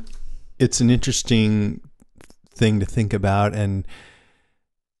 And it's an interesting thing to think about and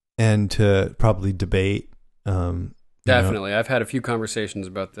to probably debate. Definitely. I've had a few conversations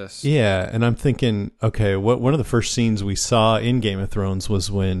about this. Yeah, and I'm thinking, okay, one of the first scenes we saw in Game of Thrones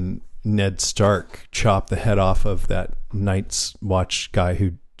was when Ned Stark chopped the head off of that Night's Watch guy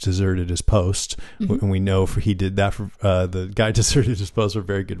who deserted his post. And we know he did that for the guy deserted his post for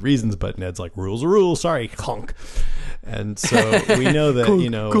very good reasons, but Ned's like, rules are rules, sorry, honk. And so we know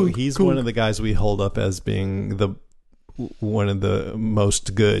that he's one of the guys we hold up as being one of the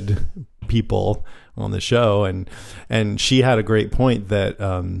most good people on the show, and she had a great point that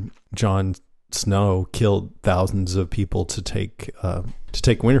Jon Snow killed thousands of people to take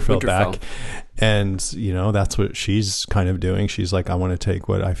Winterfell back, and that's what she's kind of doing. She's like, I want to take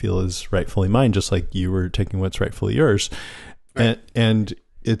what I feel is rightfully mine, just like you were taking what's rightfully yours. Right. And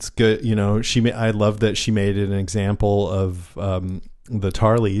it's good, I love that she made an example of the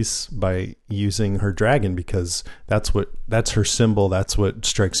Tarleys by using her dragon, because that's her symbol. That's what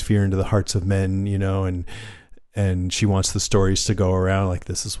strikes fear into the hearts of men, and she wants the stories to go around like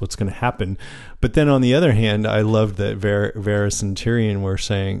this is what's going to happen. But then on the other hand, I loved that Varys and Tyrion were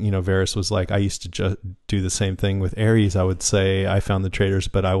saying, Varys was like, I used to just do the same thing with Aerys. I would say I found the traitors,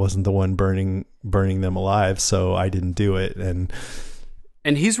 but I wasn't the one burning them alive, so I didn't do it.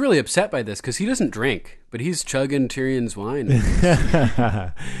 And he's really upset by this because he doesn't drink, but he's chugging Tyrion's wine.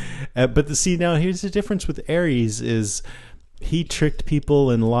 But now here's the difference with Aerys is he tricked people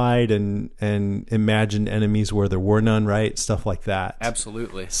and lied and imagined enemies where there were none, right? Stuff like that.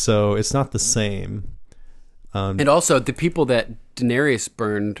 Absolutely. So it's not the same. And also the people that Daenerys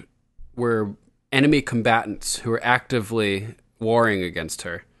burned were enemy combatants who were actively warring against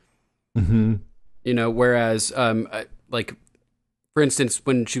her. Mm-hmm. Whereas for instance,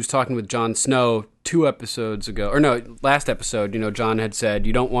 when she was talking with Jon Snow last episode, Jon had said,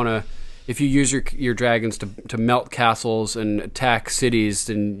 you don't want to, if you use your dragons to melt castles and attack cities,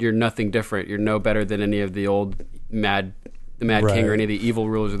 then you're nothing different. You're no better than any of the Mad right. King or any of the evil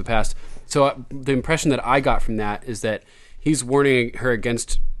rulers of the past. So the impression that I got from that is that he's warning her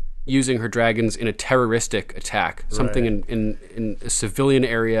against using her dragons in a terroristic attack, something right. in a civilian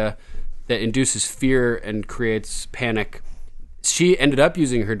area that induces fear and creates panic. She ended up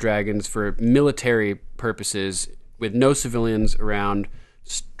using her dragons for military purposes with no civilians around,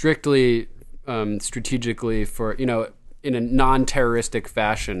 strictly strategically for, in a non-terroristic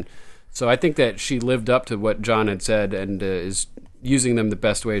fashion. So I think that she lived up to what Jon had said and is using them the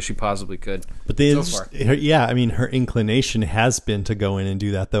best way she possibly could. But her inclination has been to go in and do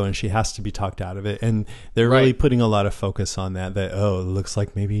that, though, and she has to be talked out of it. And they're right. really putting a lot of focus on that, it looks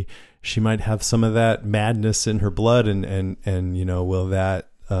like maybe she might have some of that madness in her blood, and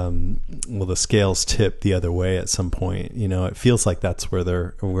will the scales tip the other way at some point? It feels like that's where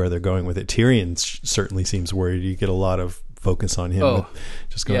they're going with it. Tyrion certainly seems worried. You get a lot of focus on him.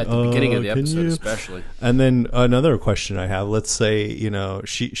 Just going, at the beginning of the episode, especially. And then another question I have: let's say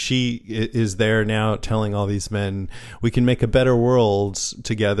she is there now, telling all these men, "We can make a better world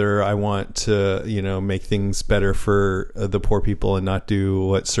together. I want to, make things better for the poor people and not do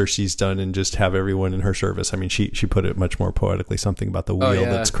what Cersei's done and just have everyone in her service." I mean, she put it much more poetically, something about the wheel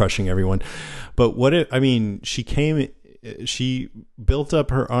that's crushing everyone. But she built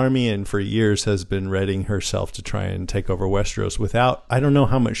up her army and for years has been readying herself to try and take over Westeros I don't know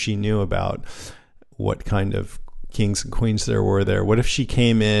how much she knew about what kind of kings and queens there were there. What if she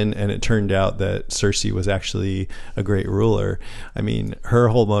came in and it turned out that Cersei was actually a great ruler? I mean, her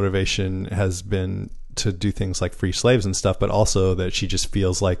whole motivation has been to do things like free slaves and stuff, but also that she just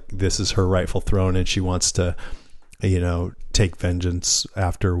feels like this is her rightful throne and she wants to take vengeance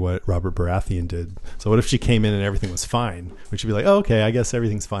after what Robert Baratheon did. So what if she came in and everything was fine? Would she be like, okay, I guess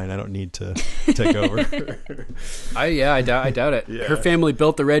everything's fine. I don't need to take over. I doubt it. Yeah. Her family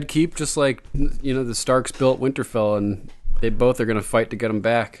built the Red Keep just like, the Starks built Winterfell, and they both are going to fight to get them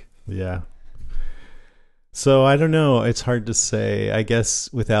back. Yeah. So I don't know. It's hard to say, I guess,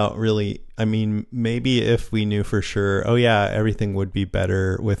 without really, maybe if we knew for sure, everything would be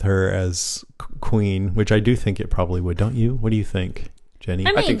better with her as queen, which I do think it probably would. Don't you? What do you think, Jenny?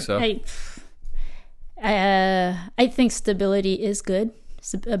 I think so. I think stability is good.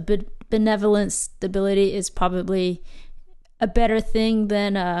 Benevolent stability is probably a better thing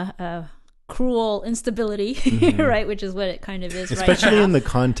than a cruel instability, right? Which is what it kind of is, especially right in the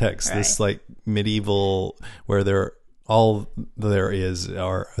context, this like medieval where there is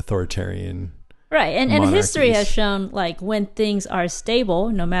are authoritarian Right, and history has monarchies. shown like when things are stable,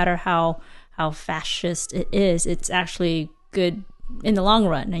 no matter how fascist it is, it's actually good in the long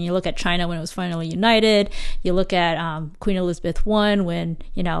run. And you look at China when it was finally united. You look at Queen Elizabeth I when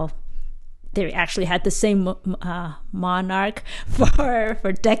they actually had the same monarch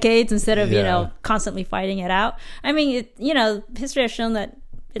for decades instead of constantly fighting it out. I mean, history has shown that.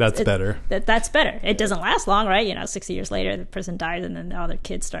 That's better. That's better. It doesn't last long, right? 60 years later, the person dies, and then all their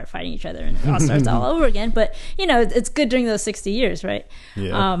kids start fighting each other, and it all starts all over again. But it's good during those 60 years, right?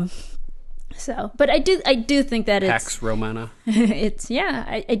 Yeah. But I do think that Pax Romana.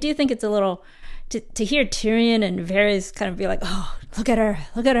 I do think it's a little to hear Tyrion and Varys kind of be like, oh, look at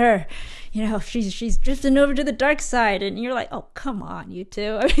her. She's drifting over to the dark side, and you're like, oh, come on, you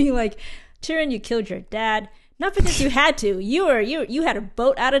two. I mean, like, Tyrion, you killed your dad. Not because you had to. You had a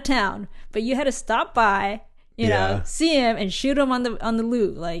boat out of town, but you had to stop by, see him and shoot him on the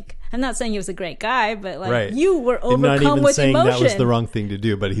loot. Like, I'm not saying he was a great guy, but like Right. you were overcome not even with saying emotion. that was the wrong thing to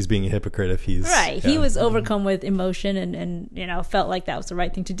do, but he's being a hypocrite if he's right. He was overcome with emotion and felt like that was the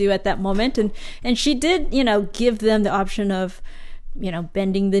right thing to do at that moment. And she did, give them the option of,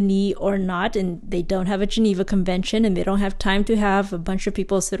 bending the knee or not. And they don't have a Geneva Convention, and they don't have time to have a bunch of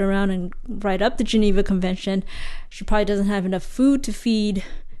people sit around and write up the Geneva Convention. She probably doesn't have enough food to feed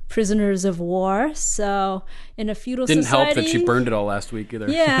prisoners of war. So in a feudal Didn't society, help that she burned it all last week either.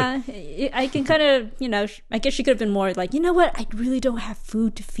 yeah, I can kind of, I guess she could have been more like, you know what, I really don't have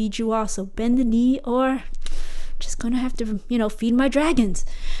food to feed you all, so bend the knee, or just gonna have to, feed my dragons.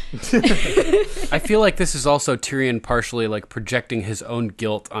 I feel like this is also Tyrion partially like projecting his own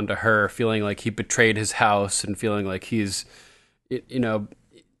guilt onto her, feeling like he betrayed his house and feeling like he's,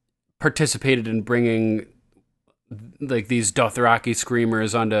 participated in bringing like these Dothraki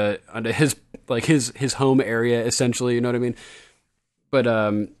screamers onto his home area, essentially. You know what I mean? But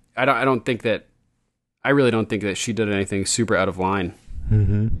I really don't think that she did anything super out of line.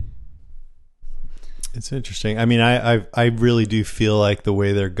 Mm-hmm. It's interesting. I mean, I really do feel like the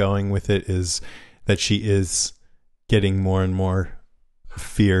way they're going with it is that she is getting more and more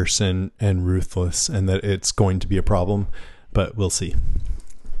fierce and ruthless, and that it's going to be a problem, but we'll see.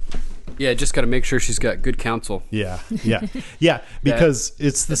 Yeah, just got to make sure she's got good counsel. Yeah. Because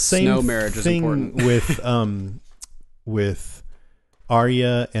it's the same snow marriage is thing important. with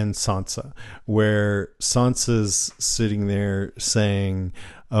Arya and Sansa, where Sansa's sitting there saying,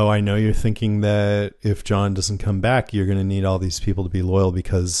 oh, I know you're thinking that if Jon doesn't come back, you're going to need all these people to be loyal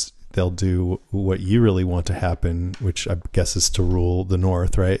because they'll do what you really want to happen, which I guess is to rule the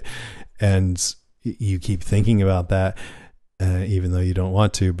North, right? And you keep thinking about that, even though you don't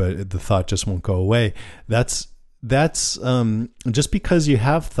want to, but the thought just won't go away. That's just because you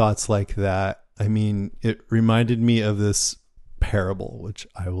have thoughts like that. I mean, it reminded me of this parable, which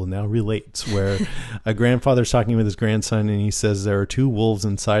I will now relate, where a grandfather's talking with his grandson, and he says there are two wolves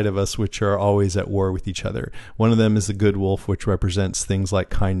inside of us which are always at war with each other. One of them is the good wolf, which represents things like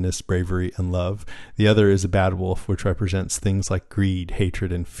kindness, bravery, and love. The other is a bad wolf, which represents things like greed,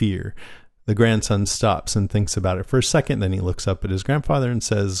 hatred, and fear. The grandson stops and thinks about it for a second. Then he looks up at his grandfather and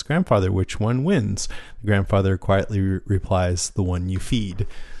says, "Grandfather, which one wins?" The grandfather quietly replies, "The one you feed."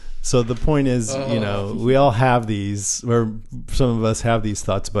 So the point is, we all have these, or some of us have these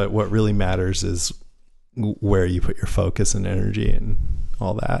thoughts, but what really matters is where you put your focus and energy and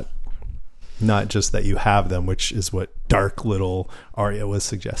all that. Not just that you have them, which is what dark little Arya was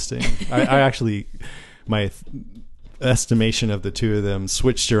suggesting. I actually, my estimation of the two of them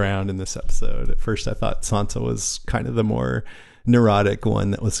switched around in this episode. At first, I thought Sansa was kind of the more neurotic one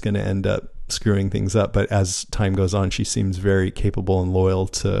that was going to end up screwing things up, but as time goes on, she seems very capable and loyal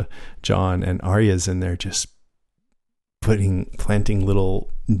to Jon, and Arya's in there just planting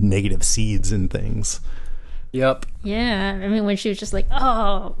little negative seeds in things. Yep. Yeah, I mean, when she was just like,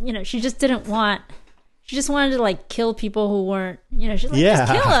 she just wanted to like kill people who weren't, she's like,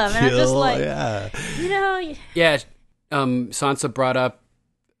 just kill them. And I'm just like, Yeah, Sansa brought up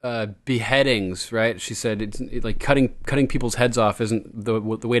beheadings, right? She said it's like cutting people's heads off isn't the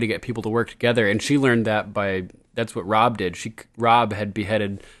way to get people to work together, and she learned that's what Robb did. Robb had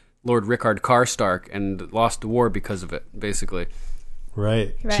beheaded Lord Rickard Karstark and lost the war because of it, basically.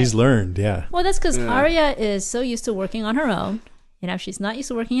 Right. She's learned, yeah. Well, that's because Arya is so used to working on her own. She's not used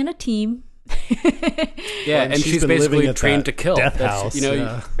to working in a team. Yeah, and she's basically trained to kill. Death house.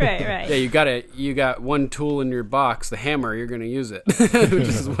 Right. Yeah, you got one tool in your box, the hammer. You're going to use it, which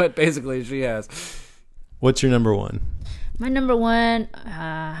is what basically she has. What's your number one? My number one,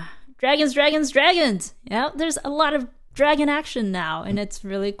 dragons. Yeah, there's a lot of dragon action now, and it's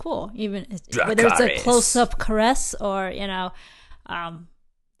really cool. Even whether it's a close-up caress or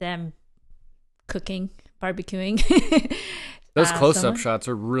them cooking, barbecuing. Those close-up someone. shots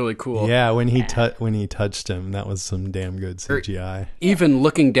are really cool. Yeah, when he touched him, that was some damn good CGI. Even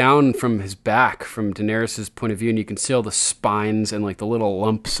looking down from his back, from Daenerys' point of view, and you can see all the spines and like the little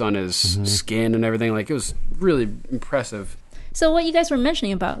lumps on his skin and everything. Like, it was really impressive. So what you guys were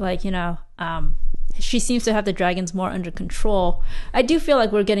mentioning about, like, she seems to have the dragons more under control. I do feel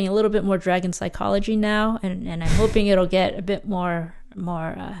like we're getting a little bit more dragon psychology now, and I'm hoping it'll get a bit more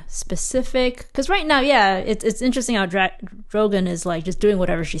specific. Because right now, yeah, it's interesting how Drogon is like just doing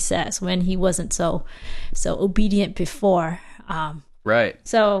whatever she says when he wasn't so obedient before. Right.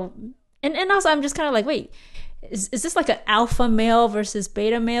 So, and also I'm just kind of like, wait, is this like an alpha male versus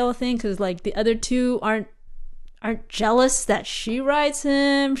beta male thing? Because like the other two aren't jealous that she rides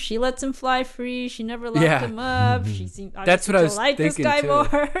him. She lets him fly free. She never locked him up. She seemed That's what I was like this thinking, guy too.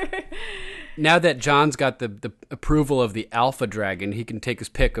 more. Now that John's got the approval of the alpha dragon, he can take his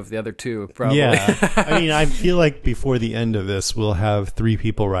pick of the other two, probably. Yeah. I mean, I feel like before the end of this, we'll have 3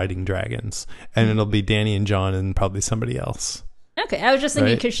 people riding dragons, and it'll be Dany and Jon and probably somebody else. Okay, I was just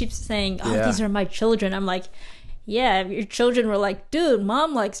thinking Right? because she's saying, "Oh, Yeah. these are my children." I'm like, "Yeah, your children were like, dude,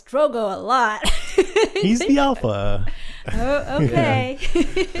 mom likes Drogo a lot." He's the alpha. Oh, okay. I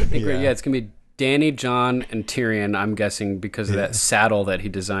think it's going to be Dany, Jon, and Tyrion, I'm guessing, because of that saddle that he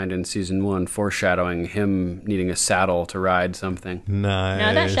designed in season 1, foreshadowing him needing a saddle to ride something. Nice.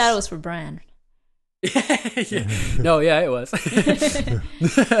 Now that shadow was for Bran. No, yeah, it was.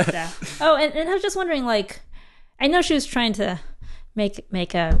 Yeah. Oh, and I was just wondering, like, I know she was trying to make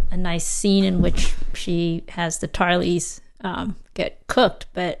a nice scene in which she has the Tarleys get cooked,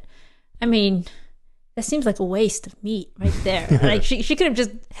 but I mean, that seems like a waste of meat right there. Like she could have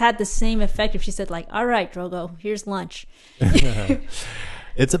just had the same effect if she said like, "All right, Drogo, here's lunch."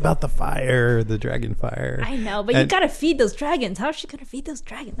 It's about the fire, the dragon fire. I know, but you gotta feed those dragons. How is she gonna feed those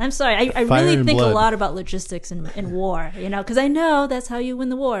dragons? I'm sorry, I Fire really and think blood. a lot about logistics in war, because I know that's how you win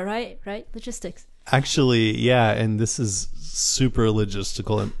the war, right? Logistics. Actually, yeah, and this is super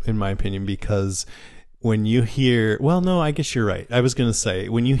logistical in my opinion, because when you hear, well, no, I guess you're right. I was going to say,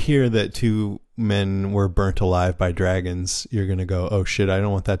 when you hear that 2 men were burnt alive by dragons, you're going to go, oh shit, I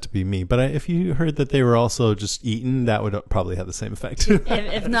don't want that to be me. But if you heard that they were also just eaten, that would probably have the same effect.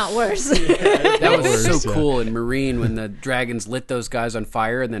 if not worse. That was Worse, so yeah. cool in Marine when the dragons lit those guys on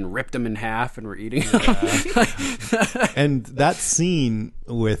fire and then ripped them in half and were eating them. And that scene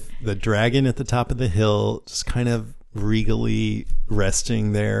with the dragon at the top of the hill, just kind of regally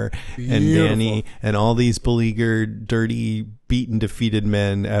resting there, and Dany and all these beleaguered, dirty, beaten, defeated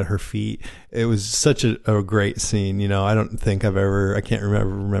men at her feet. It was such a great scene. I don't think I can't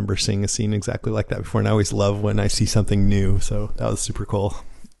remember seeing a scene exactly like that before. And I always love when I see something new. So that was super cool.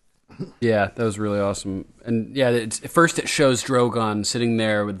 Yeah, that was really awesome. And yeah, at first it shows Drogon sitting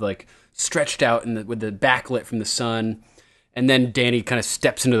there with like stretched out with the backlit from the sun. And then Dany kind of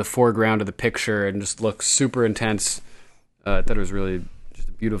steps into the foreground of the picture and just looks super intense. I thought it was really just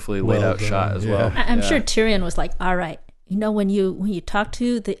a beautifully laid out done, shot as yeah. well. I'm sure Tyrion was like, all right, when you talk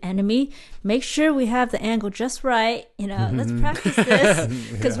to the enemy, make sure we have the angle just right. Let's practice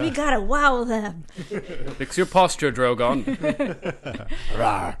this because we got to wow them. Fix your posture, Drogon.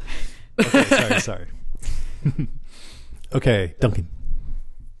 Okay, sorry. Okay, Duncan.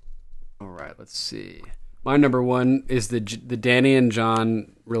 All right, let's see. My number 1 is the Dany and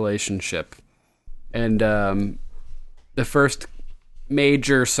Jon relationship. And the first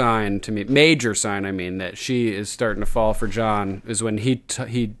major sign, that she is starting to fall for Jon is when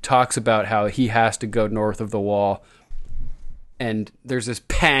he talks about how he has to go north of the wall. And there's this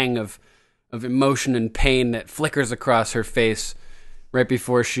pang of emotion and pain that flickers across her face right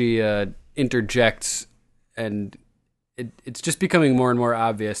before she interjects. And it's just becoming more and more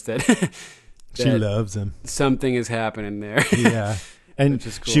obvious that She that loves him. something is happening there. Yeah. And Which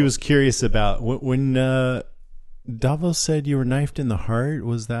is cool. she was curious about when Davos said you were knifed in the heart.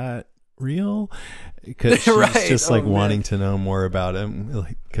 Was that real? Because she's Right. just Oh, like man. wanting to know more about him,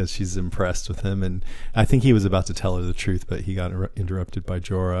 because she's impressed with him. And I think he was about to tell her the truth, but he got interrupted by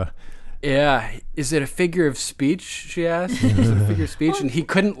Jorah. Yeah. Is it a figure of speech, she asked? Is it a figure of speech? And he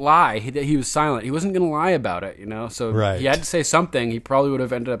couldn't lie. He was silent. He wasn't going to lie about it, So Right. he had to say something. He probably would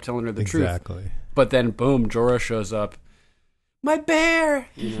have ended up telling her the truth. Exactly. But then, boom, Jorah shows up. My bear!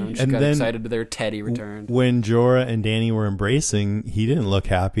 And she And got then- excited that their Teddy returned. When Jorah and Dany were embracing, he didn't look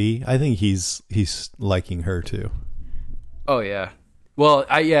happy. I think he's liking her too. Oh, yeah. Well,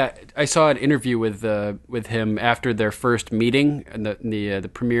 I saw an interview with him after their first meeting and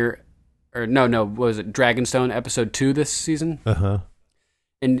the premiere, or no, what was it, Dragonstone episode 2 this season? Uh-huh.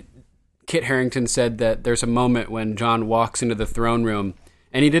 And Kit Harington said that there's a moment when Jon walks into the throne room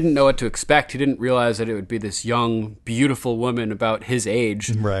and he didn't know what to expect. He didn't realize that it would be this young, beautiful woman about his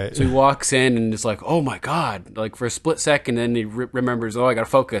age. Right. So he walks in and is like, "Oh my god!" Like for a split second, then he remembers, "Oh, I got to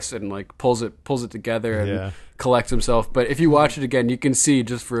focus," and like pulls it together and collects himself. But if you watch it again, you can see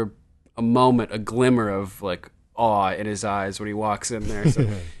just for a moment a glimmer of like awe in his eyes when he walks in there. So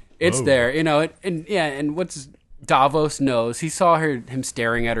it's there, you know. And what's Davos knows. He saw him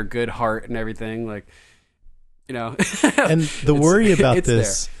staring at her good heart and everything, like, you know. And the worry about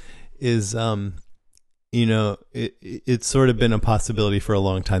this there. is, you know, it's sort of been a possibility for a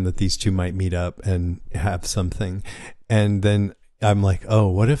long time that these two might meet up and have something. And then I'm like, oh,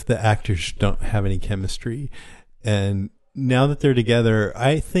 what if the actors don't have any chemistry? And now that they're together,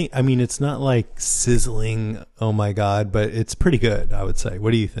 I mean, it's not like sizzling, oh my God, but it's pretty good, I would say.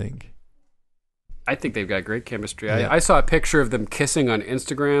 What do you think? I think they've got great chemistry. Yeah. I saw a picture of them kissing on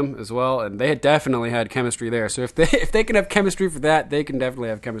Instagram as well, and they had definitely had chemistry there. So if they can have chemistry for that, they can definitely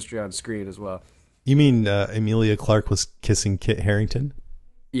have chemistry on screen as well. You mean Emilia Clarke was kissing Kit Harington?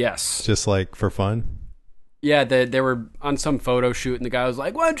 Yes. Just like for fun? Yeah, they were on some photo shoot, and the guy was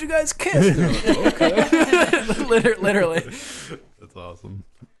like, "Why don't you guys kiss?" And they're like, okay. Literally. That's awesome.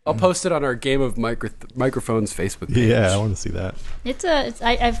 I'll post it on our Game of Microphones Facebook page. Yeah, I want to see that.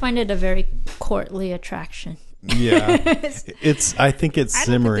 I find it a very courtly attraction. Yeah, I think it's I don't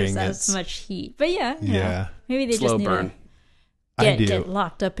simmering. think there's as much heat, but yeah, you Yeah. know, maybe they Slow just need burn. to get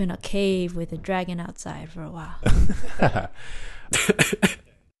locked up in a cave with a dragon outside for a while.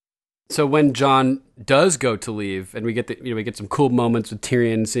 So when Jon does go to leave, and we get some cool moments with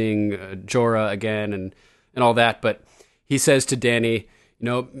Tyrion seeing Jorah again and all that, but he says to Dany, you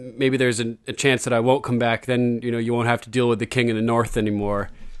know, maybe there's a chance that I won't come back. Then, you know, you won't have to deal with the king in the north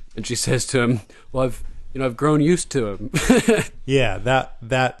anymore. And she says to him, well, I've grown used to him. Yeah,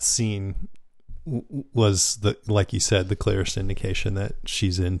 that scene was like you said, the clearest indication that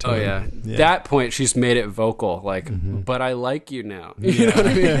she's into him. Yeah. That point she's made it vocal, like, but I like you now. You know what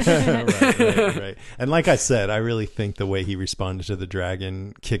I mean? right. And like I said, I really think the way he responded to the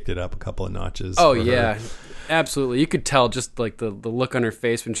dragon kicked it up a couple of notches. Oh for yeah. her. Absolutely. You could tell just like the look on her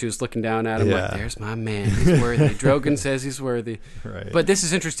face when she was looking down at him, Yeah. like, there's my man, he's worthy. Drogon says he's worthy. Right. But this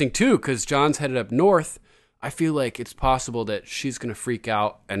is interesting too, because Jon's headed up north. I feel like it's possible that she's going to freak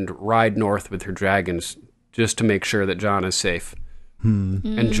out and ride north with her dragons just to make sure that Jon is safe. And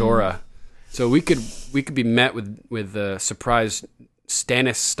Jorah. So we could be met with a surprise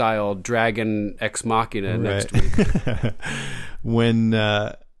Stannis-style dragon ex machina next week. When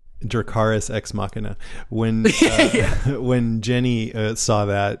Dracarys ex machina. When when Jenny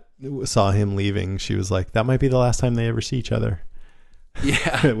saw him leaving, she was like, that might be the last time they ever see each other.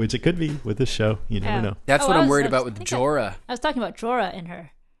 Yeah. Which it could be with this show. You never know. That's what I'm worried about with Jorah. I was talking about Jorah and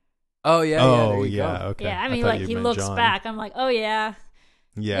her. Oh, yeah. Oh, there you yeah. go. Okay. Yeah, I mean, thought like you he meant looks Jon. back. I'm like, oh yeah.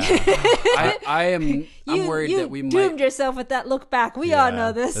 Yeah. I'm worried that we doomed might. yourself with that look back. We Yeah, all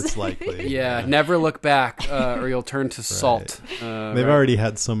know this. It's likely. Yeah, never look back, or you'll turn to salt. They've already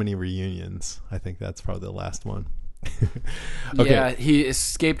had so many reunions. I think that's probably the last one. Okay. Yeah, he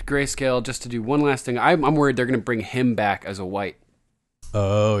escaped Grayscale just to do one last thing. I'm worried they're going to bring him back as a white.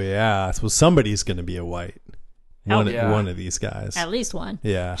 Oh yeah. So somebody's going to be a white. One of these guys. At least one.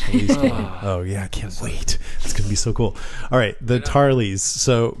 Yeah, at least one. Oh yeah, I can't wait. It's gonna be so cool. All right, the Tarleys.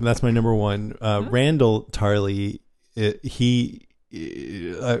 So that's my number one. Randall Tarley.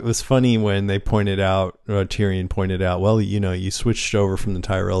 It was funny when they pointed out, Tyrion pointed out, well, you know, you switched over from the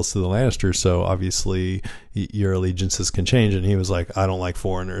Tyrells to the Lannisters, so obviously your allegiances can change. And he was like, I don't like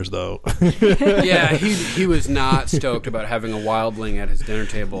foreigners, though. Yeah, he was not stoked about having a wildling at his dinner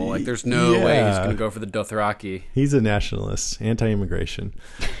table. Like, there's no way he's going to go for the Dothraki. He's a nationalist, anti-immigration.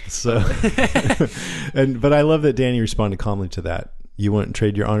 So, but I love that Dany responded calmly to that. You wouldn't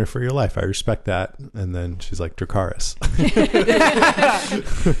trade your honor for your life. I respect that. And then she's like, Dracarys.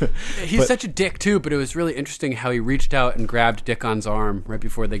 He's such a dick, too, but it was really interesting how he reached out and grabbed Dickon's arm right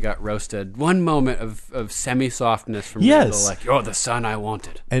before they got roasted. One moment of semi-softness from Randall, like, you're the son I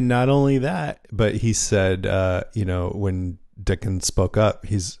wanted. And not only that, but he said, you know, when Dickon spoke up,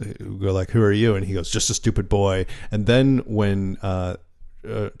 we're like, who are you? And he goes, just a stupid boy. And then when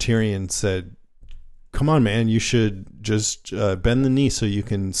Tyrion said, come on, man, you should just bend the knee so you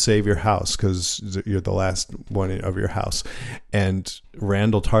can save your house because you're the last one of your house. And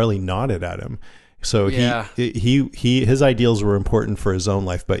Randall Tarley nodded at him. So his ideals were important for his own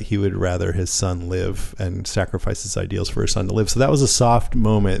life, but he would rather his son live and sacrifice his ideals for his son to live. So that was a soft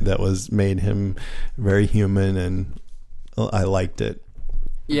moment that made him very human, and I liked it.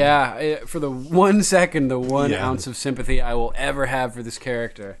 Yeah, for the 1 second, the one ounce of sympathy I will ever have for this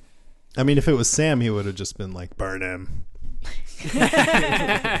character. I mean, if it was Sam, he would have just been like, burn him.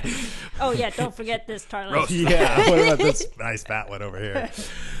 Oh yeah, don't forget this, Tarly. Yeah, what about this nice fat one over here?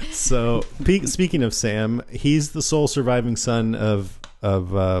 So, speaking of Sam, he's the sole surviving son of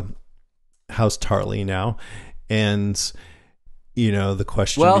House Tarly now, and the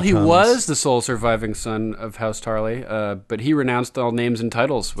question. Well, becomes, he was the sole surviving son of House Tarly, but he renounced all names and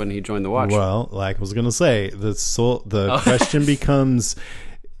titles when he joined the Watch. Well, like I was going to say, the question becomes: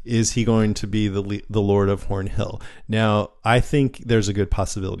 is he going to be the Lord of Horn Hill? Now, I think there's a good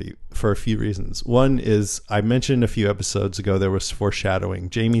possibility for a few reasons. One is, I mentioned a few episodes ago, there was foreshadowing.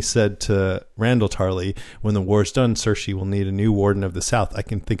 Jaime said to Randall Tarly, when the war's done, Cersei will need a new Warden of the South. I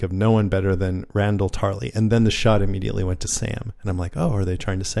can think of no one better than Randall Tarly. And then the shot immediately went to Sam. And I'm like, oh, are they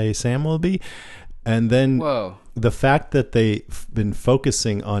trying to say Sam will be? And then the fact that they've been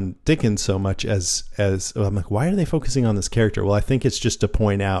focusing on Dickon so much as I'm like, why are they focusing on this character? Well, I think it's just to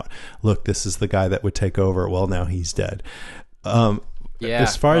point out, look, this is the guy that would take over. Well, now he's dead.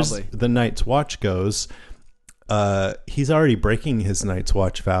 As far as the Night's Watch goes, he's already breaking his Night's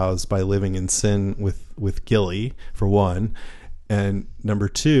Watch vows by living in sin with Gilly, for one. And number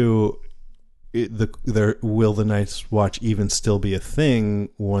two, will the Night's Watch even still be a thing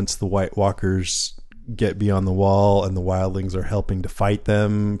once the White Walkers get beyond the wall and the wildlings are helping to fight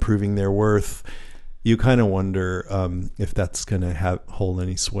them, proving their worth? You kind of wonder if that's going to hold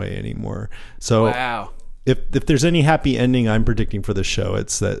any sway anymore. So wow. If there's any happy ending I'm predicting for the show,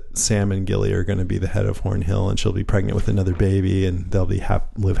 it's that Sam and Gilly are going to be the head of Horn Hill, and she'll be pregnant with another baby, and they'll be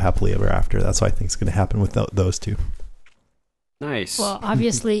live happily ever after. That's what I think is going to happen with those two. Nice. Well,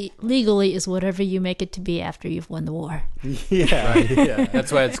 obviously, legally is whatever you make it to be after you've won the war. Yeah, right. Yeah.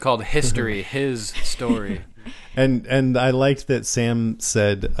 That's why it's called history, his story. And I liked that Sam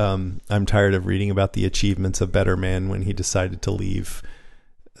said, I'm tired of reading about the achievements of better men when he decided to leave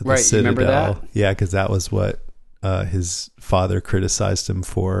the Citadel. You remember that? Yeah, because that was what his father criticized him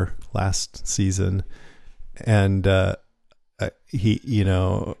for last season. And I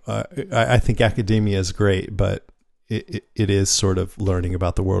think academia is great, but it is sort of learning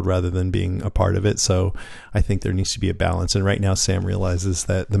about the world rather than being a part of it. So I think there needs to be a balance. And right now Sam realizes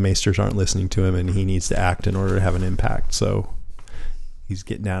that the Maesters aren't listening to him and he needs to act in order to have an impact. So he's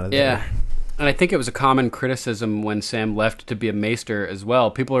getting out of there. Yeah. And I think it was a common criticism when Sam left to be a Maester as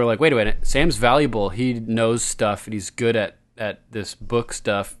well. People are like, wait a minute, Sam's valuable. He knows stuff and he's good at this book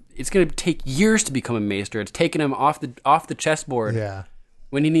stuff. It's going to take years to become a Maester. It's taking him off the chessboard. Yeah.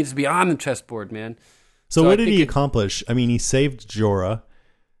 When he needs to be on the chessboard, man. So what did he accomplish? I mean, he saved Jorah,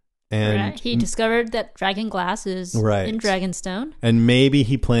 and right. He discovered that dragon glass is in Dragonstone. And maybe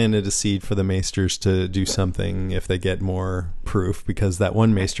he planted a seed for the Maesters to do something if they get more proof, because that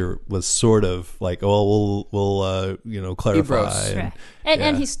one Maester was sort of like, oh, we'll clarify.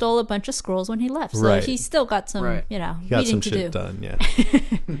 And he stole a bunch of scrolls when he left, so he still got some, he got reading some to shit do. done, yeah.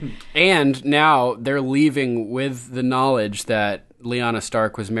 And now they're leaving with the knowledge that Lyanna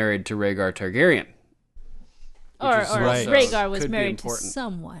Stark was married to Rhaegar Targaryen. Or Rhaegar was married to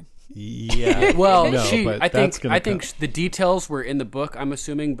someone. Yeah. Well, no, I think the details were in the book, I'm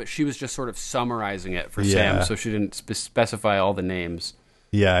assuming, but she was just sort of summarizing it for Sam, so she didn't specify all the names.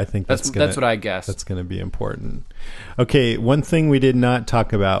 Yeah, I think that's what I guess. That's going to be important. Okay, one thing we did not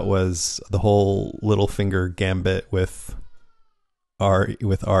talk about was the whole Littlefinger gambit with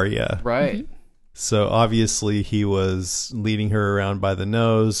Arya. Right. Mm-hmm. So obviously he was leading her around by the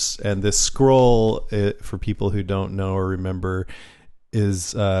nose, and this scroll, for people who don't know or remember,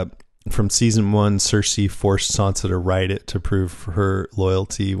 is from season 1. Cersei forced Sansa to write it to prove her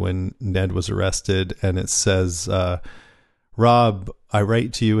loyalty when Ned was arrested, and it says, Robb, I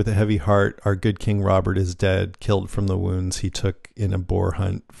write to you with a heavy heart. Our good King Robert is dead, killed from the wounds he took in a boar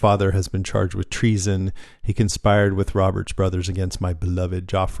hunt. Father has been charged with treason. He conspired with Robert's brothers against my beloved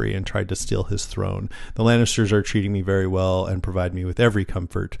Joffrey and tried to steal his throne. The Lannisters are treating me very well and provide me with every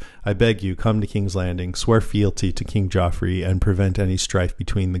comfort. I beg you, come to King's Landing, swear fealty to King Joffrey, and prevent any strife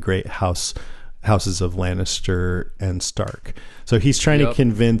between the great houses of Lannister and Stark. So he's trying to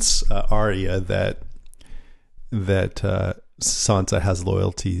convince Arya that Sansa has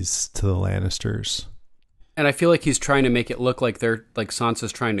loyalties to the Lannisters. And I feel like he's trying to make it look like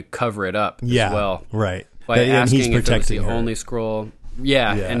Sansa's trying to cover it up as well. Right. By asking he's if it was the her. only scroll.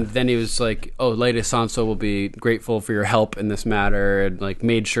 Yeah, and then he was like, oh, Lady Sansa will be grateful for your help in this matter, and like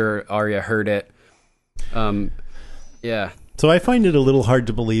made sure Arya heard it. Yeah. So I find it a little hard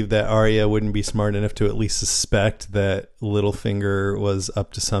to believe that Arya wouldn't be smart enough to at least suspect that Littlefinger was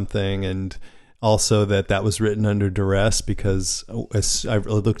up to something, and also that was written under duress because I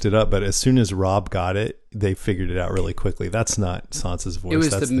looked it up, but as soon as Robb got it, they figured it out really quickly. That's not Sansa's voice. It was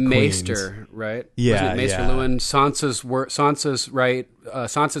that's the Maester, Queen's. right? Yeah, Wasn't it Maester yeah. Lewin, Sansa's right,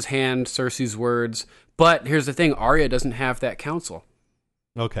 Sansa's hand, Cersei's words. But here's the thing: Arya doesn't have that council.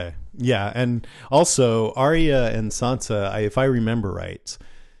 Okay, yeah, and also Arya and Sansa, if I remember right,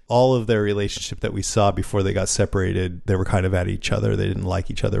 all of their relationship that we saw before they got separated, they were kind of at each other. They didn't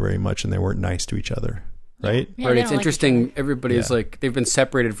like each other very much, and they weren't nice to each other, right? Yeah, Right, they it's don't like each interesting. other. Everybody's Yeah. like they've been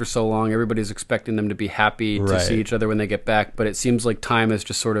separated for so long. Everybody's expecting them to be happy to Right. see each other when they get back, but it seems like time has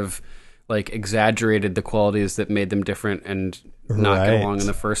just sort of like exaggerated the qualities that made them different and not Right. get along in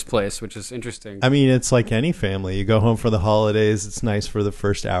the first place, which is interesting. I mean, it's like any family. You go home for the holidays, it's nice for the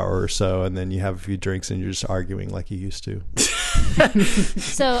first hour or so, and then you have a few drinks and you're just arguing like you used to.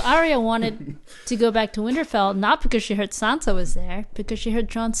 So Arya wanted to go back to Winterfell not because she heard Sansa was there, because she heard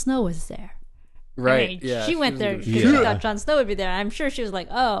Jon Snow was there. right? I mean, Yeah, she went was there gonna- because she thought Jon Snow would be there. I'm sure she was like,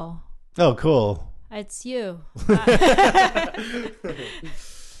 "Oh, Oh, cool. it's you."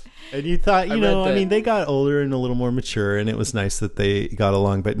 And you thought, I read that- they got older and a little more mature, and it was nice that they got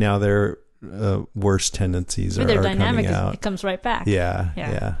along, but now their worst tendencies are, Their are dynamic coming out. it comes right back. Yeah,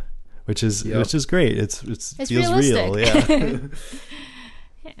 Yeah. yeah. Which is Yep. great. It feels real. realistic.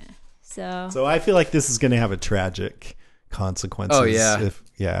 Yeah. So So I feel like this is going to have a tragic consequences. Oh,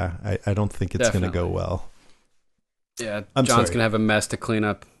 yeah. I don't think it's going to go Definitely. well. Yeah, I'm John's sorry. gonna have a mess to clean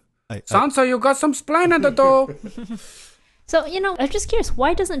up. I- Sansa, you got some splaining to do. So, I'm just curious,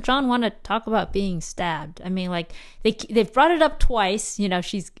 why doesn't John want to talk about being stabbed? I mean, like, they've brought it up twice,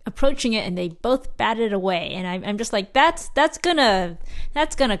 she's approaching it and they both bat it away. And I'm just like, that's gonna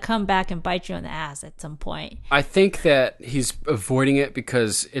come back and bite you in the ass at some point. I think that he's avoiding it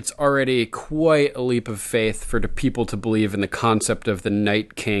because it's already quite a leap of faith for the people to believe in the concept of the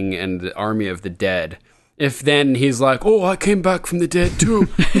Night King and the army of the dead. If then he's like, oh, I came back from the dead too.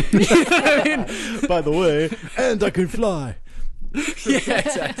 You know what I mean? By the way, and I can fly. Yeah,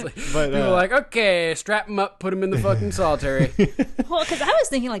 exactly. But, People are like, okay, strap him up, put him in the fucking solitary. Well, because I was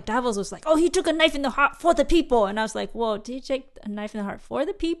thinking, like, Davos was like, oh, he took a knife in the heart for the people. And I was like, well, did he take a knife in the heart for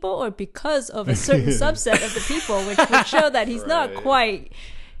the people or because of a certain subset of the people, which would show that he's not quite...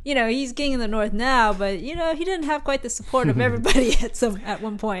 he's king in the north now, but he didn't have quite the support of everybody at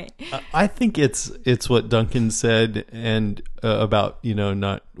one point. I think it's what Duncan said and about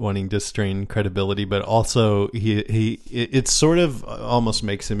not wanting to strain credibility, but also it sort of almost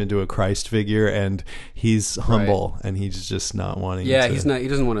makes him into a Christ figure, and he's humble and he's just not wanting. Yeah, to, he's not. He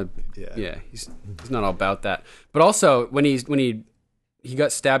doesn't want to. Yeah, he's not all about that. But also, when he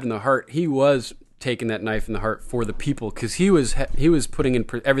got stabbed in the heart, he was taking that knife in the heart for the people because he was putting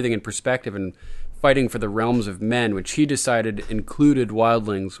everything in perspective and fighting for the realms of men, which he decided included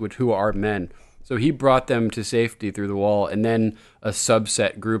wildlings, who are men. So he brought them to safety through the wall, and then a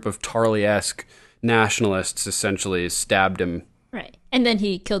subset group of Tarly-esque nationalists essentially stabbed him. Right. And then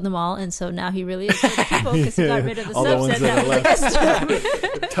he killed them all, and so now he really is for the people because he got rid of the All the ones subset that that are were next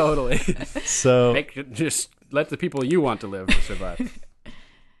to him. Totally. So Just let the people you want to live survive.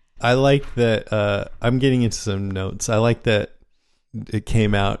 I like that. I'm getting into some notes. I like that it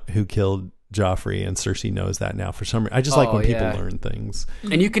came out who killed Joffrey, and Cersei knows that now for some reason. I just like when people yeah. learn things.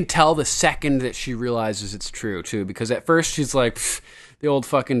 And you can tell the second that she realizes it's true, too, because at first she's like, the old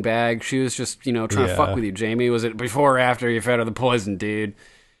fucking bag. She was just, trying to fuck with you, Jamie. Was it before or after you fed her the poison, dude?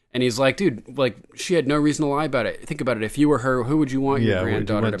 And he's like, dude, like, she had no reason to lie about it. Think about it. If you were her, who would you want your would you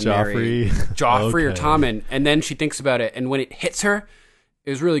granddaughter want to marry? Joffrey? Joffrey or Okay. Tommen. And then she thinks about it, and when it hits her, it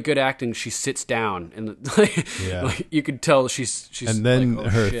was really good acting. She sits down, and like, you could tell she's And then like, oh,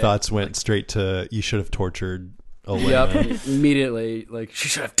 her shit. thoughts went straight to, you should have tortured Olenna. Yep, immediately. Like, she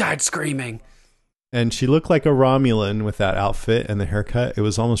should have died screaming. And she looked like a Romulan with that outfit and the haircut. It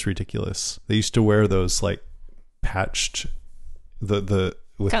was almost ridiculous. They used to wear those like patched the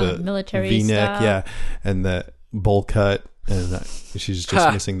with Kind the of military V-neck, style. yeah, and the bowl cut, and she's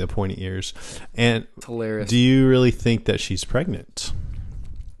just missing the pointy ears. And It's hilarious. do you really think that she's pregnant?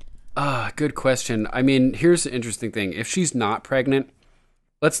 Good question. I mean, here's the interesting thing. If she's not pregnant,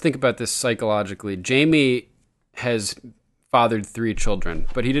 let's think about this psychologically. Jamie has fathered 3 children,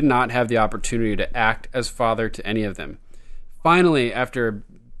 but he did not have the opportunity to act as father to any of them. Finally, after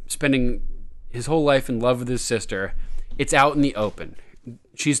spending his whole life in love with his sister, it's out in the open.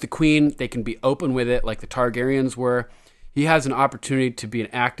 She's the queen. They can be open with it like the Targaryens were. He has an opportunity to be an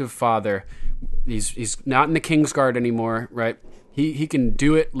active father. He's not in the Kingsguard anymore, right? He can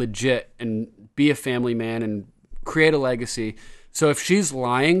do it legit and be a family man and create a legacy. So if she's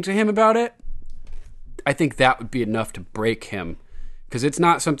lying to him about it, I think that would be enough to break him. because it's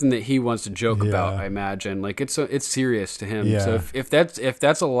not something that he wants to joke about. Yeah. I imagine, like it's serious to him. Yeah. So if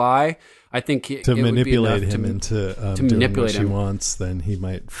that's a lie, I think to it manipulate would be him enough into to doing manipulate what she him. wants, then he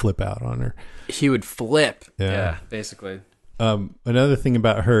might flip out on her. he would flip. Yeah. Yeah, basically. Another thing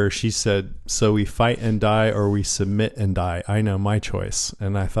about her, she said, "So we fight and die, or we submit and die. I know my choice."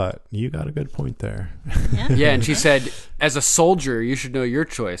 And I thought, you got a good point there. Yeah, and she said, as a soldier, you should know your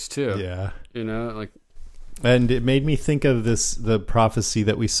choice too. Yeah. You know, like And it made me think of the prophecy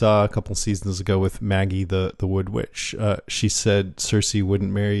that we saw a couple seasons ago with Maggie, the Wood Witch. She said Cersei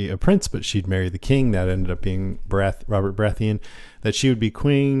wouldn't marry a prince, but she'd marry the king. That ended up being Robert Baratheon. That she would be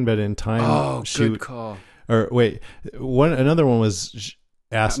queen, but in time, good call. Or wait, another one was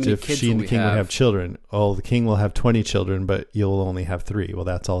asked How many if kids she and will the we king would have? have children. Oh, the king will have 20 children, but you'll only have 3. Well,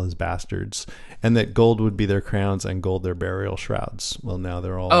 that's all his bastards. And that gold would be their crowns and gold their burial shrouds. Well, now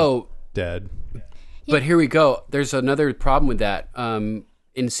they're all dead. But here we go. There's another problem with that.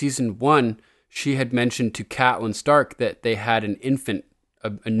 In season 1, she had mentioned to Catelyn Stark that they had an infant,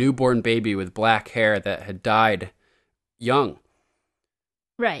 a newborn baby with black hair that had died young.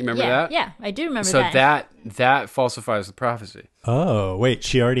 Right. Remember yeah, that? Yeah, I do remember So that. that falsifies the prophecy. Oh, wait,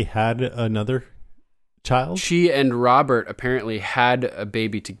 she already had another child? She and Robert apparently had a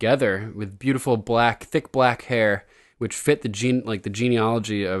baby together with beautiful thick black hair, which fit the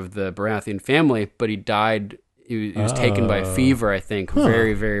genealogy of the Baratheon family. But he died. He was taken by a fever, I think,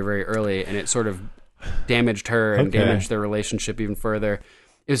 very, very, very early, and it sort of damaged her and damaged their relationship even further.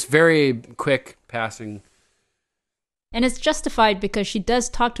 It was very quick passing. And it's justified because she does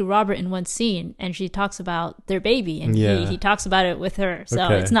talk to Robert in one scene, and she talks about their baby, and he talks about it with her. So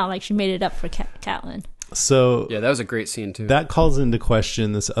it's not like she made it up for Catelyn. So Yeah, that was a great scene too. that calls into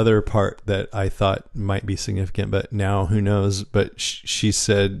question this other part that I thought might be significant, but now who knows? But she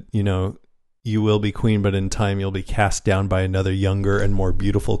said, you will be queen, but in time you'll be cast down by another younger and more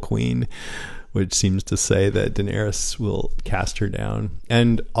beautiful queen, which seems to say that Daenerys will cast her down.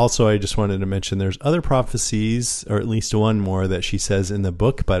 And also, I just wanted to mention there's other prophecies, or at least one more that she says in the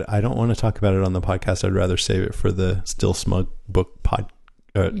book, but I don't want to talk about it on the podcast. I'd rather save it for the Still Smug book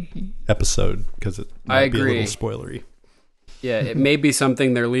episode, because it might be a little spoilery. Yeah, it may be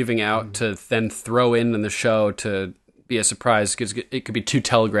something they're leaving out to then throw in the show to be a surprise, because it could be too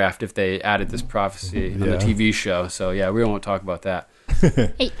telegraphed if they added this prophecy on the TV show. So yeah, we won't talk about that.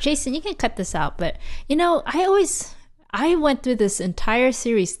 Hey, Jason, you can cut this out, but I went through this entire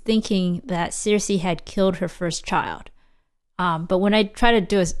series thinking that Cersei had killed her first child. But when I try to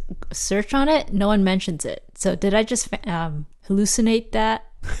do a search on it, no one mentions it. So did I just hallucinate that?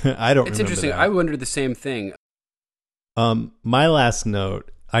 I don't. It's remember interesting. that. I wondered the same thing. My last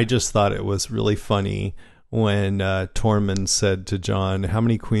note, I just thought it was really funny when Tormund said to Jon, "How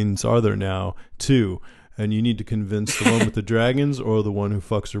many queens are there now? 2. And you need to convince the one with the dragons or the one who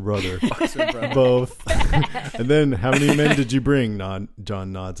fucks her brother." Both. And then, "How many men did you bring?"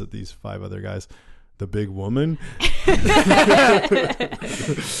 Jon nods at these 5 other guys. "The big woman." Yeah,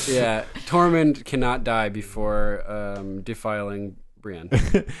 Tormund cannot die before defiling Brienne.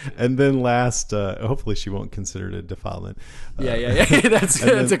 And then last, hopefully she won't consider it a defilement. Yeah. That's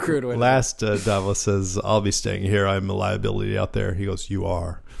a crude one. Last, Davos says, "I'll be staying here. I'm a liability out there." He goes, "You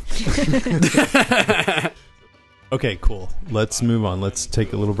are." Okay, cool. Let's move on. Let's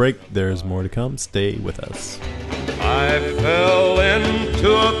take a little break. There's more to come. Stay with us. I fell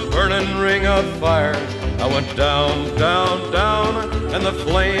into a burning ring of fire. I went down, down, down, and the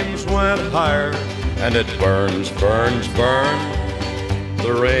flames went higher. And it burns, burns, burns.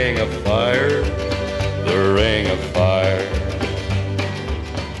 The ring of fire, the ring of fire.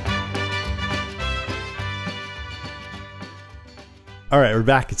 All right, we're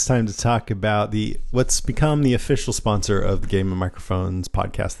back. It's time to talk about what's become the official sponsor of the Game of Microphones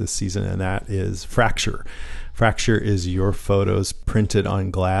podcast this season, and that is Fracture. Fracture is your photos printed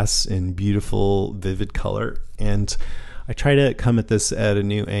on glass in beautiful, vivid color. And I try to come at this at a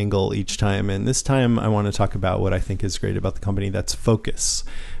new angle each time. And this time I want to talk about what I think is great about the company. That's focus.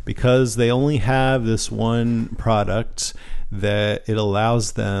 Because they only have this one product that it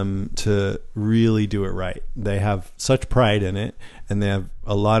allows them to really do it right. They have such pride in it, and they have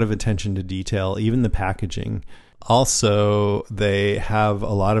a lot of attention to detail, even the packaging. Also, they have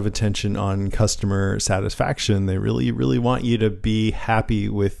a lot of attention on customer satisfaction. They really, really want you to be happy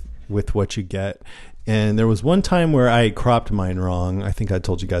with what you get. And there was one time where I cropped mine wrong. I think I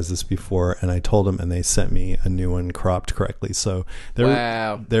told you guys this before, and I told them, and they sent me a new one cropped correctly. So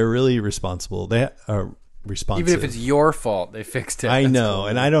they're really responsible. They responsive. Even if it's your fault, they fixed it. I That's know, cool.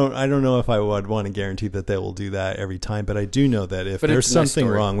 and I don't know if I would want to guarantee that they will do that every time, but I do know that if But there's it's a nice something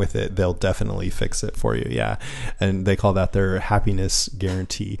story. wrong with it, they'll definitely fix it for you. Yeah, and they call that their happiness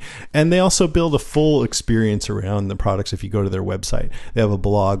guarantee. And they also build a full experience around the products. If you go to their website, they have a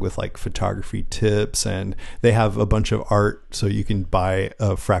blog with like photography tips, and they have a bunch of art, so you can buy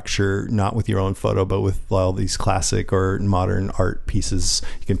a Fracture not with your own photo, but with all these classic or modern art pieces.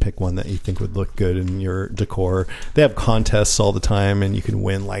 You can pick one that you think would look good in your decor. They have contests all the time, and you can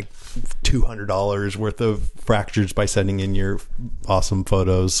win like $200 worth of Fractures by sending in your awesome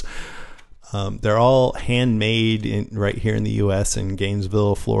photos. They're all handmade right here in the U.S. in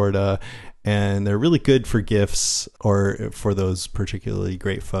Gainesville, Florida, and they're really good for gifts or for those particularly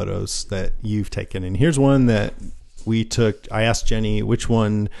great photos that you've taken. And here's one that we took. I asked Jenny which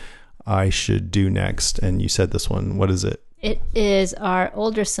one I should do next, and you said this one. What is it? It is our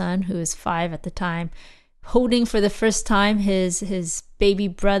older son, who is 5 at the time, holding for the first time his baby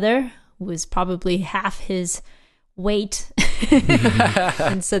brother, who was probably half his weight.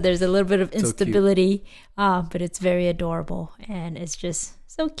 And so there's a little bit of instability, but it's very adorable, and it's just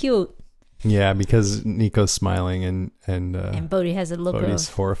so cute. Yeah, because Nico's smiling and Bodhi has a look Bodhi's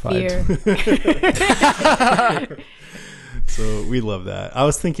of horrified. fear. So we love that. I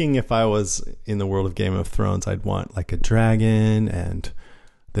was thinking if I was in the world of Game of Thrones, I'd want like a dragon and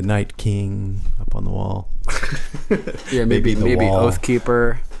the Night King up on the wall. Yeah, maybe the wall.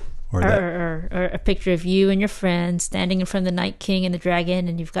 Oathkeeper. Or that. Or a picture of you and your friend standing in front of the Night King and the dragon,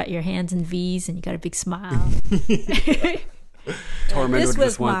 and you've got your hands in V's and you got a big smile. Tormund This would was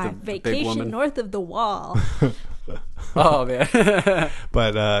just want my the big vacation woman. north of the wall. Oh, man.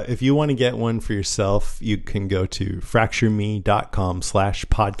 But if you want to get one for yourself, you can go to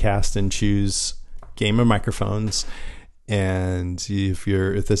fractureme.com/podcast and choose Gamer Microphones. And if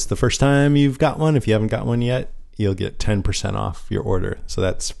it's the first time you've got one, if you haven't got one yet, you'll get 10% off your order. So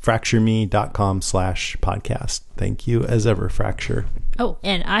that's fractureme.com/podcast. Thank you as ever, Fracture. Oh,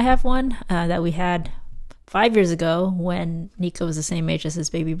 and I have one that we had 5 years ago when Nico was the same age as his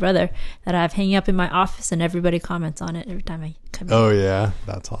baby brother that I have hanging up in my office, and everybody comments on it every time I come in. Oh, yeah.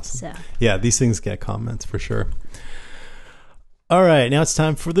 That's awesome. So. Yeah, these things get comments for sure. All right, now it's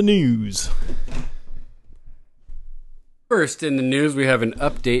time for the news. First in the news, we have an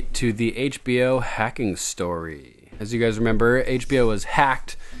update to the HBO hacking story. As you guys remember, HBO was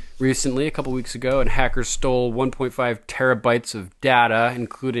hacked recently, a couple weeks ago, and hackers stole 1.5 terabytes of data,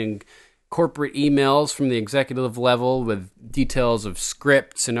 including corporate emails from the executive level with details of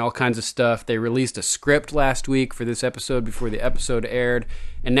scripts and all kinds of stuff. They released a script last week for this episode before the episode aired,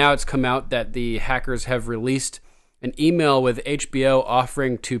 and now it's come out that the hackers have released an email with HBO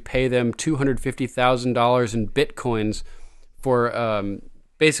offering to pay them $250,000 in bitcoins for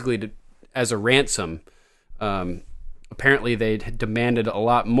basically as a ransom. Apparently, they had demanded a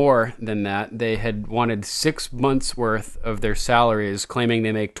lot more than that. They had wanted 6 months' worth of their salaries, claiming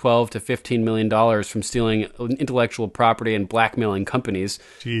they make $12 to $15 million from stealing intellectual property and blackmailing companies.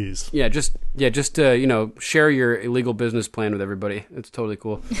 Jeez. Just share your illegal business plan with everybody. It's totally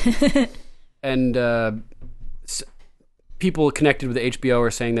cool. And people connected with HBO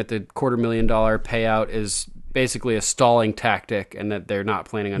are saying that the $250,000 payout is basically a stalling tactic, and that they're not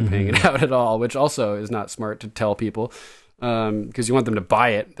planning on paying it out at all, which also is not smart to tell people, because you want them to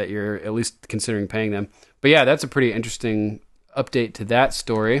buy it, that you're at least considering paying them. But yeah, that's a pretty interesting update to that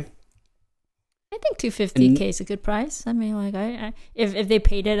story. I think $250K is a good price. I mean, like, I if they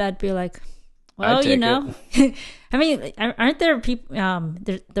paid it, I'd be like, well, I'd take it. I mean, aren't there people,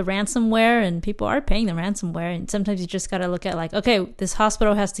 the ransomware, and people are paying the ransomware, and sometimes you just got to look at like, okay, this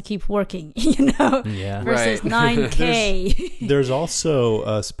hospital has to keep working, Yeah. versus Right. $9K. There's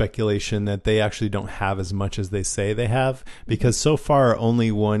also speculation that they actually don't have as much as they say they have, because so far only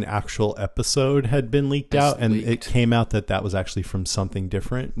one actual episode had been leaked out, and it leaked. came out that was actually from something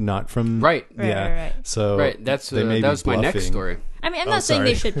different, not from Right. Yeah. Right. So Right, that's they may that be was my next bluffing. story. I mean, I'm Oh, not saying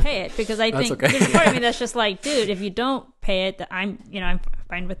they sorry. should pay it, because I That's think okay. there's part of me that's just like, dude, if you don't pay it, I'm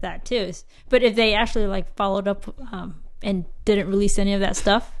fine with that too. But if they actually like followed up and didn't release any of that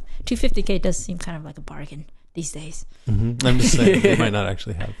stuff, $250K does seem kind of like a bargain these days. I'm just saying they might not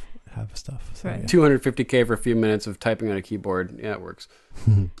actually have stuff. So, Right. yeah. $250K for a few minutes of typing on a keyboard. Yeah, it works.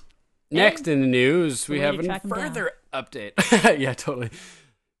 Next in the news, we way have to a track 'em further update. Yeah, totally.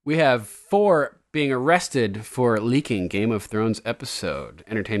 We have 4 being arrested for leaking Game of Thrones episode.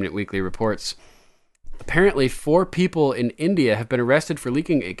 Entertainment Weekly reports. Apparently, 4 people in India have been arrested for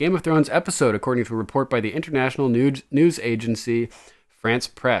leaking a Game of Thrones episode, according to a report by the international news agency France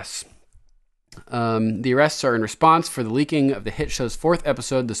Press. The arrests are in response for the leaking of the hit show's 4th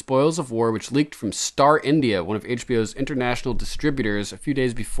episode, The Spoils of War, which leaked from Star India, one of HBO's international distributors, a few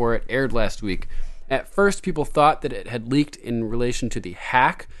days before it aired last week. At first, people thought that it had leaked in relation to the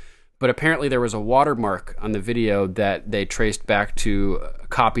hack, but apparently there was a watermark on the video that they traced back to a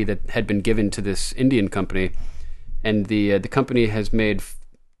copy that had been given to this Indian company. And the company has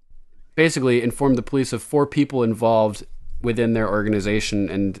basically informed the police of 4 people involved within their organization,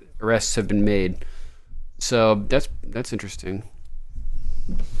 and arrests have been made. So that's interesting.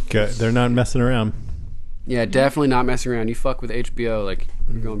 Good. They're not messing around. Yeah, definitely not messing around. You fuck with HBO, like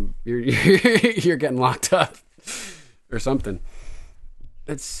you're getting locked up or something.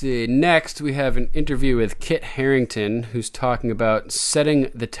 Let's see. Next, we have an interview with Kit Harington, who's talking about setting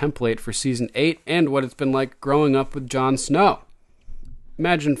the template for season 8 and what it's been like growing up with Jon Snow.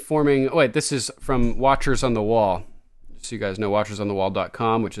 Imagine forming. Oh wait, this is from Watchers on the Wall. So you guys know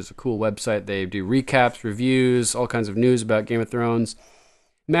WatchersOnTheWall.com, which is a cool website. They do recaps, reviews, all kinds of news about Game of Thrones.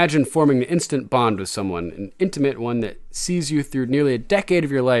 Imagine forming an instant bond with someone, an intimate one that sees you through nearly a decade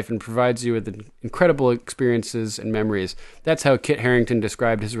of your life and provides you with incredible experiences and memories. That's how Kit Harington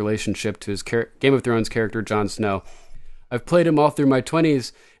described his relationship to his Game of Thrones character, Jon Snow. I've played him all through my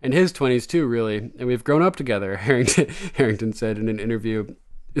 20s, and his 20s too, really, and we've grown up together, Harington said in an interview.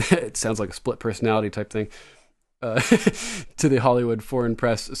 It sounds like a split personality type thing. To the Hollywood Foreign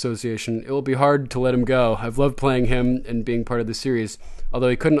Press Association. It will be hard to let him go. I've loved playing him and being part of the series. Although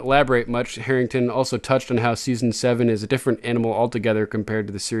he couldn't elaborate much, Harington also touched on how Season 7 is a different animal altogether compared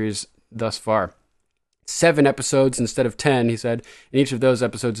to the series thus far. 7 episodes instead of 10, he said, and each of those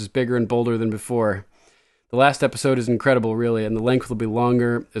episodes is bigger and bolder than before. The last episode is incredible, really, and the length will be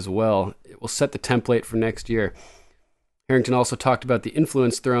longer as well. It will set the template for next year. Harington also talked about the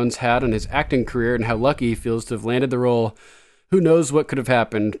influence Thrones had on his acting career and how lucky he feels to have landed the role. Who knows what could have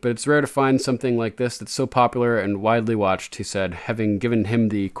happened, but it's rare to find something like this that's so popular and widely watched, he said, having given him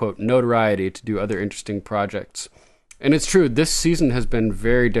the, quote, notoriety to do other interesting projects. And it's true, this season has been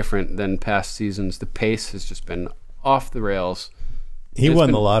very different than past seasons. The pace has just been off the rails. He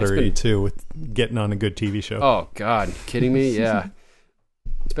won the lottery, too, with getting on a good TV show. Oh, God. Kidding me? Yeah.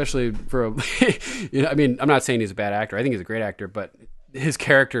 Especially for a, I mean, I'm not saying he's a bad actor. I think he's a great actor, but his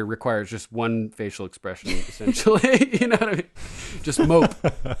character requires just one facial expression, essentially. You know what I mean? Just mope.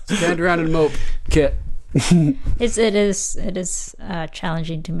 Stand around and mope, Kit. It is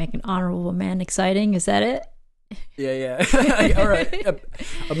challenging to make an honorable man exciting. Is that it? Yeah. All right.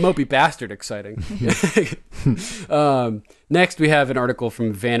 A mopey bastard exciting. Next, we have an article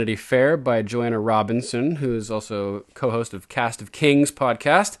from Vanity Fair by Joanna Robinson, who is also co-host of Cast of Kings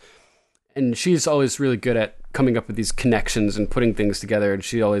podcast. And she's always really good at coming up with these connections and putting things together. And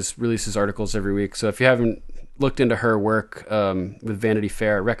she always releases articles every week. So if you haven't looked into her work with Vanity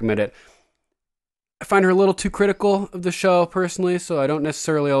Fair, I recommend it. I find her a little too critical of the show personally, so I don't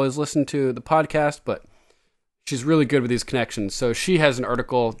necessarily always listen to the podcast, but she's really good with these connections. So she has an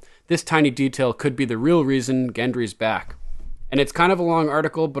article, "This tiny detail could be the real reason Gendry's back." And it's kind of a long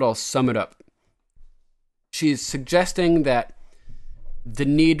article, but I'll sum it up. She's suggesting that the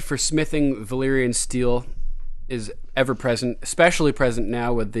need for smithing Valyrian steel is ever present, especially present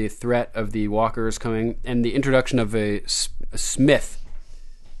now with the threat of the walkers coming and the introduction of a smith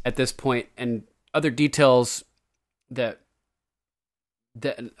at this point, and other details that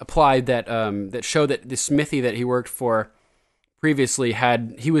apply that show that the smithy that he worked for previously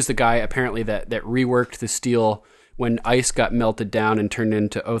he was the guy apparently that reworked the steel when ice got melted down and turned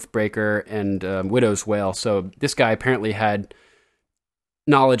into Oathbreaker and Widow's Wail. So this guy apparently had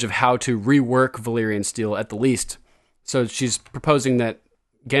knowledge of how to rework Valyrian steel at the least. So she's proposing that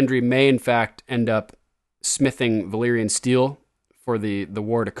Gendry may in fact end up smithing Valyrian steel for the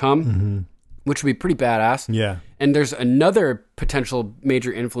war to come, which would be pretty badass. Yeah. And there's another potential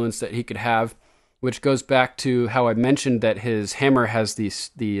major influence that he could have, which goes back to how I mentioned that his hammer has the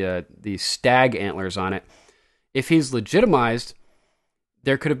stag antlers on it. If he's legitimized,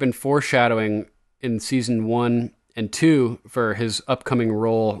 there could have been foreshadowing in season 1 and 2 for his upcoming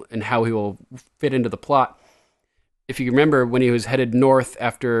role and how he will fit into the plot. If you remember, when he was headed north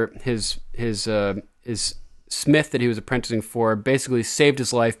after his smith that he was apprenticing for basically saved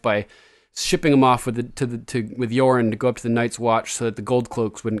his life by shipping him off with Yoren to go up to the Night's Watch so that the Gold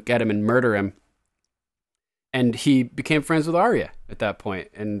Cloaks wouldn't get him and murder him. And he became friends with Arya at that point.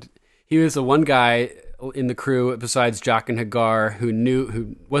 And he was the one guy in the crew besides Jaqen H'ghar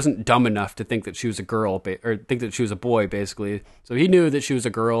who wasn't dumb enough to think that she was a girl or think that she was a boy, basically. So he knew that she was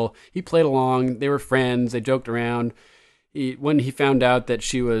a girl. He played along. They were friends. They joked around. when he found out that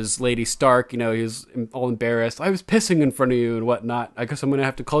she was Lady Stark, he was all embarrassed. I was pissing in front of you and whatnot. I guess I'm going to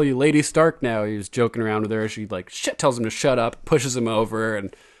have to call you Lady Stark now. He was joking around with her. She tells him to shut up, pushes him over,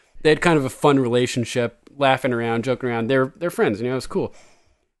 and they had kind of a fun relationship, laughing around, joking around. They're friends, it was cool.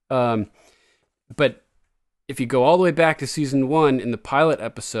 But if you go all the way back to season 1 in the pilot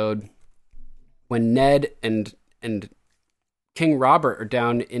episode, when Ned and King Robert are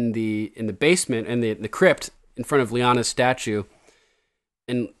down in the basement and the crypt in front of Lyanna's statue,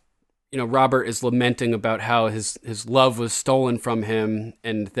 and Robert is lamenting about how his love was stolen from him,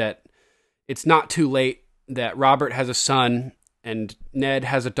 and that it's not too late, that Robert has a son and Ned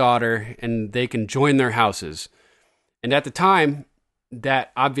has a daughter and they can join their houses. And at the time,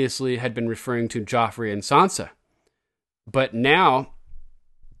 that obviously had been referring to Joffrey and Sansa, but now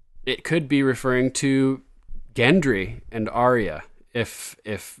it could be referring to Gendry and Arya. If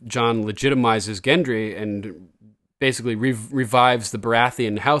Jon legitimizes Gendry and basically revives the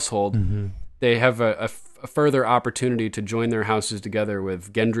Baratheon household, they have a further opportunity to join their houses together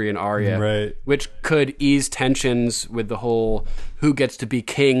with Gendry and Arya, Right. which could ease tensions with the whole who gets to be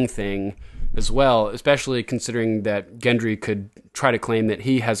king thing as well, especially considering that Gendry could try to claim that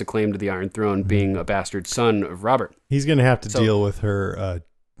he has a claim to the Iron Throne, being a bastard son of Robert. He's going to have to deal with her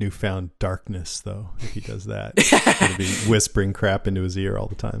newfound darkness, though, if he does that. He's going to be whispering crap into his ear all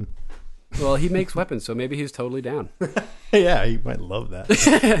the time. Well, he makes weapons, so maybe he's totally down. Yeah, he might love that.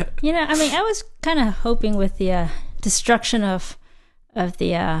 I was kind of hoping with the destruction of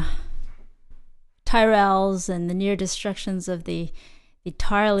the Tyrells and the near destructions of the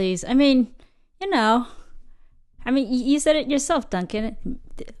Tarleys. You said it yourself, Duncan.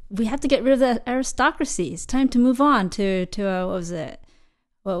 We have to get rid of the aristocracy. It's time to move on to what was it?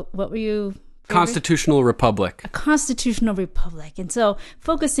 What were you? Constitutional Republic. A constitutional republic. And so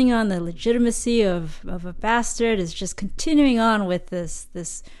focusing on the legitimacy of a bastard is just continuing on with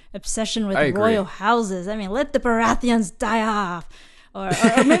this obsession with royal houses. Let the Baratheons die off. Or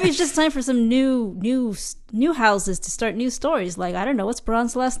maybe it's just time for some new houses to start new stories. Like, I don't know, what's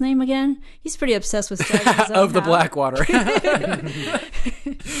Bronn's last name again? He's pretty obsessed with dragons. Of the Blackwater.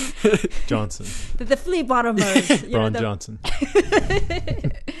 Johnson. The flea bottomers. Bronn Johnson.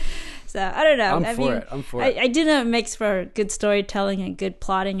 So, I don't know. I'm for it. I do know it makes for good storytelling and good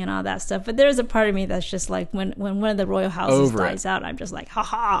plotting and all that stuff, but there's a part of me that's just like, when one of the royal houses dies out, I'm just like,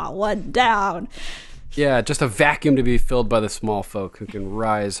 ha, one down. Yeah, just a vacuum to be filled by the small folk who can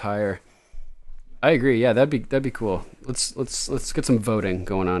rise higher. I agree. Yeah, that'd be cool. Let's get some voting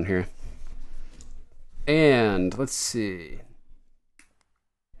going on here. And let's see.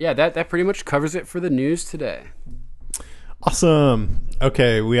 Yeah, that pretty much covers it for the news today. Awesome.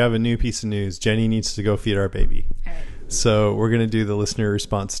 Okay, we have a new piece of news. Jenny needs to go feed our baby. All right. So we're going to do the listener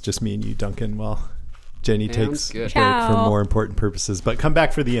response, just me and you, Duncan, while Jenny takes a break for more important purposes. But come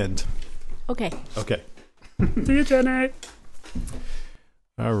back for the end. Okay. See you, Jenny.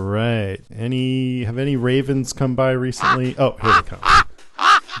 All right. Have any ravens come by recently? Oh, here they come.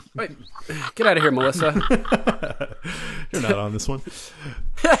 Wait, get out of here, Melissa. You're not on this one.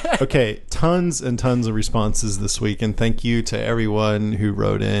 Okay, tons and tons of responses this week, and thank you to everyone who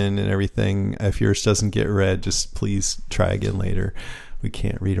wrote in and everything. If yours doesn't get read, just please try again later. We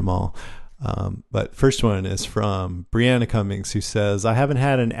can't read them all. But first one is from Brianna Cummings, who says, I haven't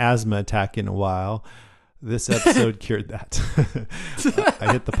had an asthma attack in a while. This episode cured that.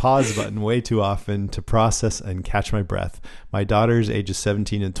 I hit the pause button way too often to process and catch my breath. My daughters, ages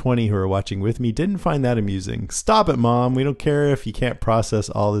 17 and 20, who are watching with me, didn't find that amusing. Stop it, Mom. We don't care if you can't process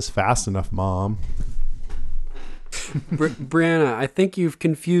all this fast enough, Mom. Brianna, I think you've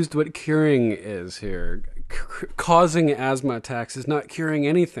confused what curing is here. Causing asthma attacks is not curing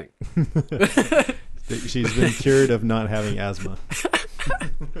anything. She's been cured of not having asthma.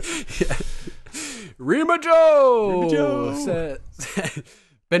 Yeah. Rima Joe says,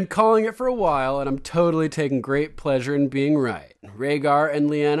 been calling it for a while, and I'm totally taking great pleasure in being right. Rhaegar and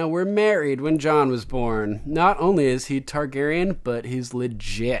Lyanna were married when Jon was born. Not only is he Targaryen, but he's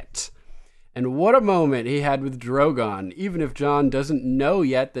legit. And what a moment he had with Drogon. Even if Jon doesn't know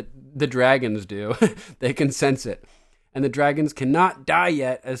yet, that the dragons do. They can sense it. And the dragons cannot die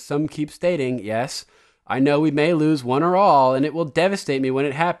yet, as some keep stating. Yes, I know we may lose one or all, and it will devastate me when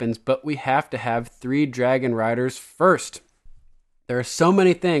it happens, but we have to have 3 dragon riders first. There are so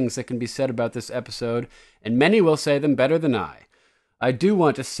many things that can be said about this episode, and many will say them better than I. I do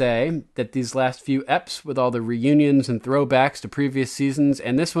want to say that these last few eps, with all the reunions and throwbacks to previous seasons,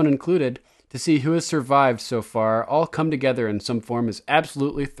 and this one included, to see who has survived so far, all come together in some form is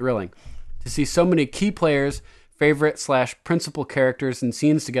absolutely thrilling. To see so many key players, favorite/principal characters and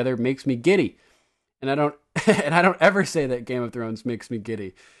scenes together makes me giddy. And I don't And I don't ever say that Game of Thrones makes me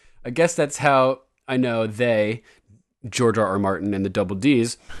giddy. I guess that's how I know they, George R. R. Martin and the Double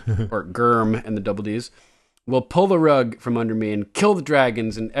Ds, or Germ and the Double Ds, will pull the rug from under me and kill the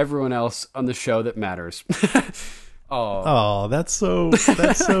dragons and everyone else on the show that matters. Oh, that's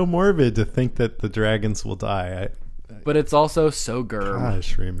so morbid to think that the dragons will die. But it's also so Germ.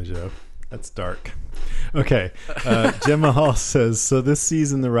 Gosh, Remajo. That's dark. Okay. Gemma Hall says, so this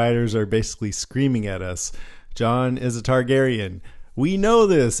season the writers are basically screaming at us. Jon is a Targaryen. We know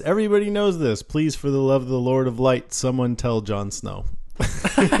this. Everybody knows this. Please, for the love of the Lord of Light, someone tell Jon Snow.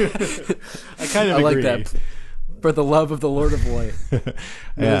 I kind of agree. Like that. For the love of the Lord of Light.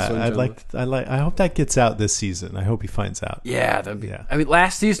 I hope that gets out this season. I hope he finds out. Yeah, I mean,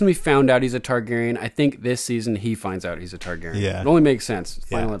 last season we found out he's a Targaryen. I think this season he finds out he's a Targaryen. Yeah, it only makes sense.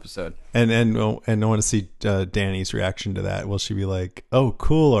 Final episode. And I want to see Dany's reaction to that. Will she be like, "Oh,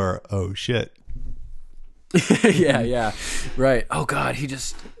 cool," or "Oh shit"? yeah, right. Oh God, he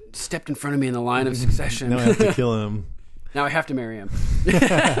just stepped in front of me in the line of succession. Now I have to kill him. Now I have to marry him.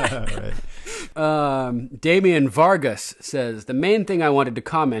 Right. Damian Vargas says, the main thing I wanted to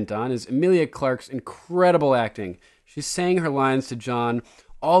comment on is Emilia Clarke's incredible acting. She's saying her lines to Jon,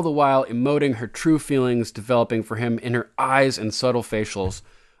 all the while emoting her true feelings developing for him in her eyes and subtle facials.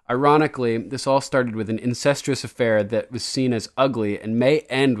 Ironically, this all started with an incestuous affair that was seen as ugly and may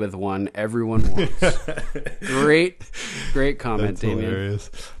end with one everyone wants. Great comment, That's Damian.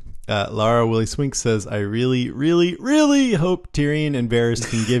 Hilarious. Lara Willie Swink says, I really, really, really hope Tyrion and Varys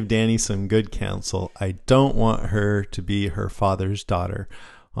can give Dany some good counsel. I don't want her to be her father's daughter.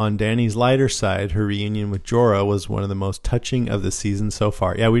 On Dany's lighter side, her reunion with Jorah was one of the most touching of the season so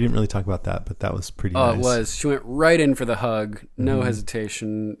far. Yeah, we didn't really talk about that, but that was pretty nice. Oh, it was. She went right in for the hug, no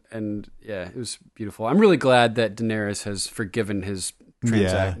hesitation, and yeah, it was beautiful. I'm really glad that Daenerys has forgiven his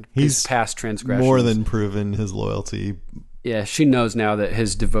his past transgressions. More than proven his loyalty. Yeah, she knows now that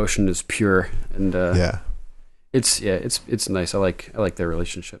his devotion is pure, and it's nice. I like their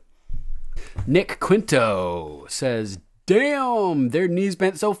relationship. Nick Quinto says, "Damn, their knees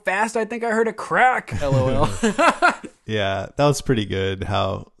bent so fast. I think I heard a crack." LOL. Yeah, that was pretty good.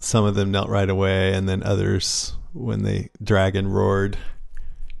 How some of them knelt right away, and then others, when the dragon roared,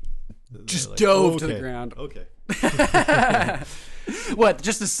 just dove to the ground. Okay. What?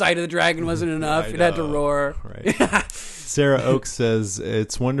 Just the sight of the dragon wasn't enough. It had to roar. Right. Sarah Oaks says,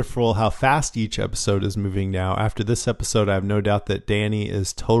 it's wonderful how fast each episode is moving now. After this episode, I have no doubt that Dany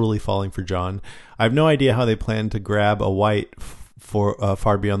is totally falling for Jon. I have no idea how they plan to grab a white for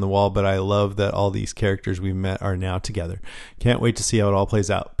Far Beyond the Wall, but I love that all these characters we've met are now together. Can't wait to see how it all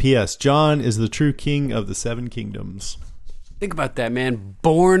plays out. P.S. Jon is the true king of the Seven Kingdoms. Think about that, man.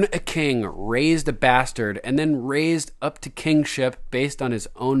 Born a king, raised a bastard, and then raised up to kingship based on his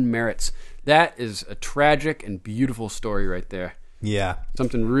own merits. That is a tragic and beautiful story right there. Yeah.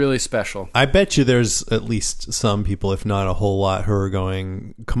 Something really special. I bet you there's at least some people, if not a whole lot, who are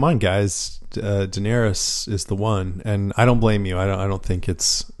going, come on, guys, Daenerys is the one. And I don't blame you. I don't think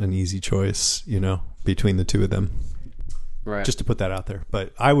it's an easy choice, between the two of them. Right. Just to put that out there.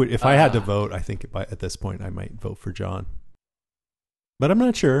 But I would, if I had to vote, I think at this point I might vote for Jon. But I'm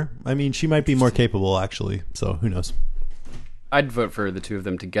not sure. I mean, she might be more capable, actually. So who knows? I'd vote for the two of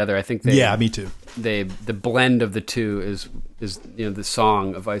them together. I think me too. The blend of the two is the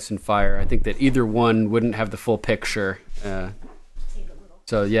song of Ice and Fire. I think that either one wouldn't have the full picture.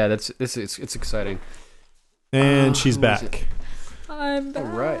 So yeah, it's exciting. And she's back. I'm back.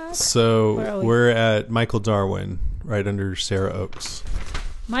 All right. So we're at Michael Darwin, right under Sarah Oaks.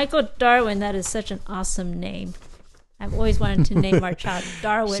 Michael Darwin, that is such an awesome name. I've always wanted to name our child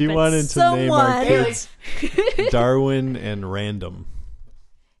Darwin. She wanted to name our kids Darwin and Random.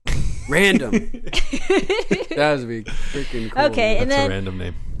 Random. That would be freaking cool. Okay, and That's then a random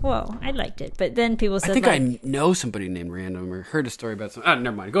name. Well, I liked it, but then people said, I think I know somebody named Random or heard a story about some.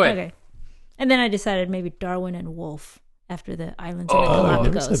 Never mind. Go ahead. Okay, and then I decided maybe Darwin and Wolf after the islands of the I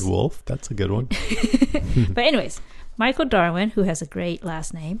Galapagos. never said Wolf. That's a good one. But anyways, Michael Darwin, who has a great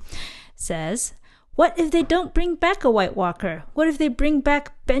last name, says, what if they don't bring back a White Walker? What if they bring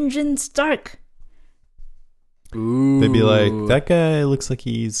back Benjen Stark? Ooh. They'd be like, that guy looks like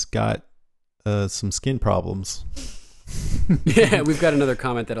he's got some skin problems. Yeah, we've got another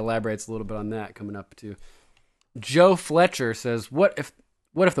comment that elaborates a little bit on that coming up too. Joe Fletcher says, what if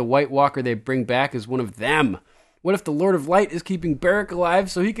the White Walker they bring back is one of them? What if the Lord of Light is keeping Beric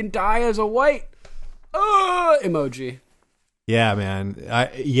alive so he can die as a white? Emoji. Yeah, man.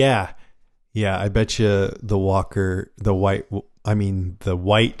 Yeah, I bet you the white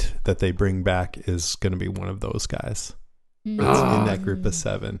that they bring back is going to be one of those guys. It's in that group of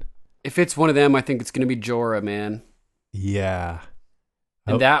 7. If it's one of them, I think it's going to be Jorah, man. Yeah.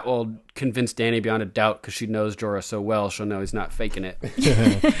 And that will convince Danny beyond a doubt because she knows Jorah so well. She'll know he's not faking it.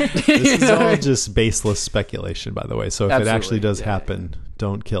 This is all just baseless speculation, by the way. So if it actually does happen,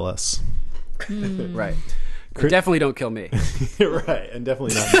 don't kill us. Right. And definitely don't kill me. Right. And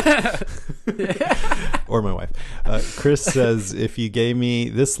definitely not me. Or my wife. Chris says, if you gave me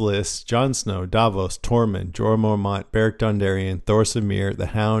this list, Jon Snow, Davos, Tormund, Jorah Mormont, Beric Dondarrion, Thorsamir, the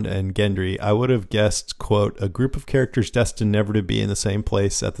Hound, and Gendry, I would have guessed, quote, a group of characters destined never to be in the same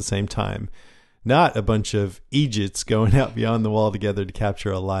place at the same time. Not a bunch of Egypts going out beyond the wall together to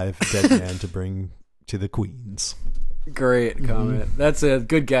capture a live dead man to bring to the queens. Great comment. That's a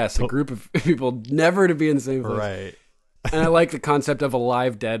good guess. A group of people never to be in the same place. Right. And I like the concept of a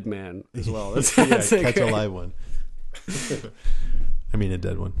live dead man as well. That's Catch a live one. I mean a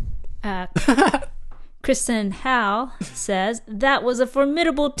dead one. Kristen Hal says, that was a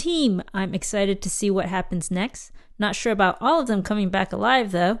formidable team. I'm excited to see what happens next. Not sure about all of them coming back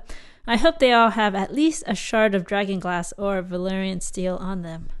alive, though. I hope they all have at least a shard of dragonglass or Valyrian steel on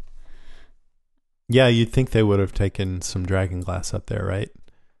them. Yeah, you'd think they would have taken some dragonglass up there, right?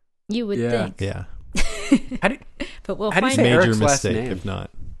 You would think. Yeah. But we'll how do you find say out. Major Eric's last mistake name? if not.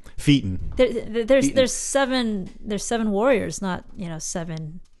 Featon. There's seven warriors, not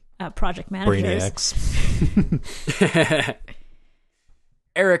seven project managers. Brainiacs.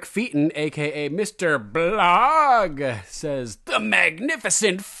 Eric Featon, a.k.a. Mr. Blog, says, the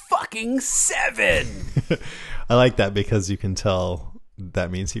magnificent fucking 7. I like that because you can tell that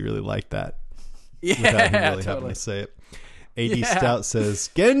means he really liked that. Yeah, without him really having to say it. A.D. Stout says,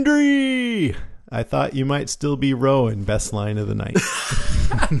 Gendry! I thought you might still be Rowan. Best line of the night.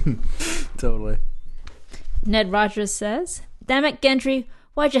 Totally. Ned Rogers says, damn it, Gendry.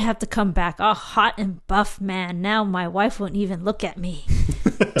 Why'd you have to come back? All hot and buff, man. Now my wife won't even look at me.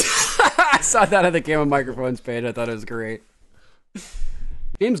 I saw that on the Game of Microphones page. I thought it was great.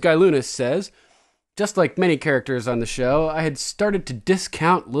 James Guy Lunas says, just like many characters on the show, I had started to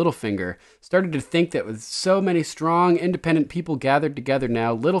discount Littlefinger. Started to think that with so many strong, independent people gathered together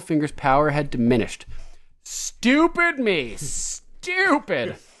now, Littlefinger's power had diminished. Stupid me.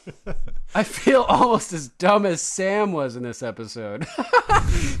 Stupid. I feel almost as dumb as Sam was in this episode.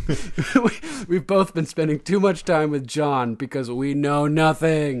 We've both been spending too much time with Jon because we know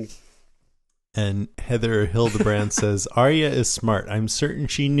nothing. And Heather Hildebrand says, Arya is smart. I'm certain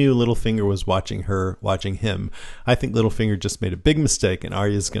she knew Littlefinger was watching her, watching him. I think Littlefinger just made a big mistake and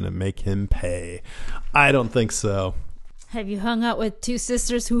Arya's going to make him pay. I don't think so. Have you hung out with two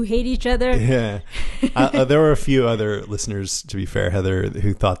sisters who hate each other? Yeah. There were a few other listeners, to be fair, Heather,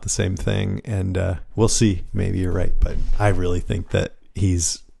 who thought the same thing. And we'll see. Maybe you're right. But I really think that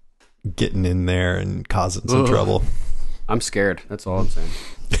he's getting in there and causing some trouble. I'm scared. That's all I'm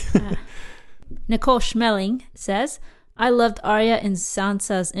saying. Nicole Schmeling says, I loved Arya and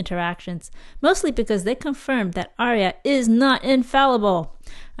Sansa's interactions, mostly because they confirmed that Arya is not infallible.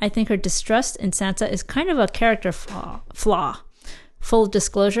 I think her distrust in Sansa is kind of a character flaw. Full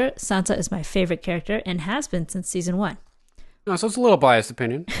disclosure, Sansa is my favorite character and has been since season 1. No, so it's a little biased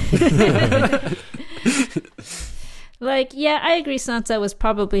opinion. Yeah, I agree Sansa was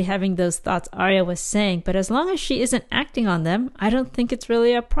probably having those thoughts Arya was saying, but as long as she isn't acting on them, I don't think it's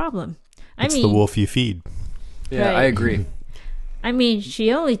really a problem. It's the wolf you feed. Yeah, Right. I agree. I mean,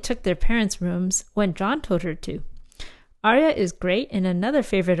 she only took their parents' rooms when Jon told her to. Arya is great and another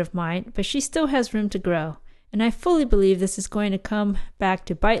favorite of mine, but she still has room to grow. And I fully believe this is going to come back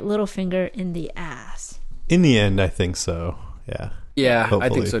to bite Littlefinger in the ass. In the end, I think so. Yeah. Yeah, Hopefully.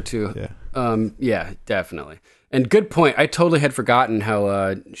 I think so too. Yeah. Yeah, definitely. And good point. I totally had forgotten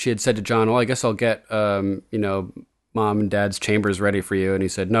how she had said to Jon, well, I guess I'll get, Mom and Dad's chambers ready for you. And he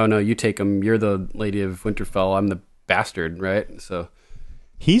said, no, you take them. You're the Lady of Winterfell. I'm the bastard, right? So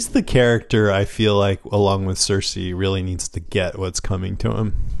He's the character I feel like, along with Cersei, really needs to get what's coming to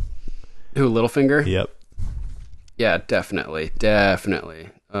him. who, Littlefinger? Yep. Yeah, definitely. It's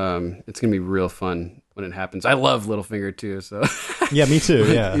going to be real fun when it happens. I love Littlefinger too, so. Yeah, me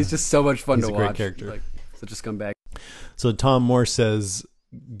too. Yeah. He's just so much fun He's to a great watch. character. Like, such a scumbag. So Tom Moore says,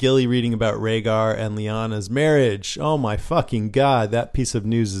 Gilly reading about Rhaegar and Lyanna's marriage. Oh my fucking God. That piece of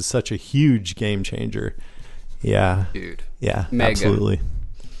news is such a huge game changer. Yeah. Dude. Yeah, Mega. absolutely.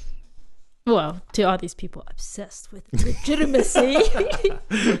 Well, to all these people obsessed with legitimacy.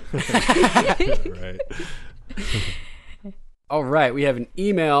 Right. All right, we have an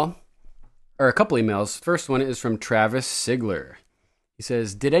email, or a couple emails. First one is from Travis Sigler. He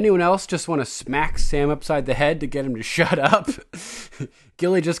says, did anyone else just want to smack Sam upside the head to get him to shut up?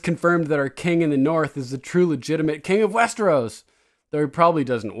 Gilly just confirmed that our king in the north is the true legitimate king of Westeros. though he probably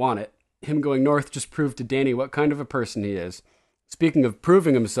doesn't want it. Him going north just proved to Danny what kind of a person he is. Speaking of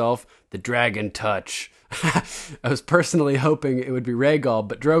proving himself, the dragon touch. I was personally hoping it would be Rhaegal,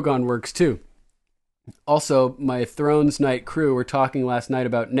 but Drogon works too. Also, my Thrones Night crew were talking last night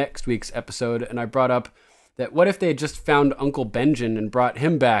about next week's episode, and I brought up that what if they had just found Uncle Benjen and brought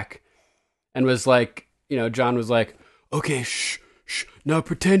him back, and was like, Jon was like, okay, shh, now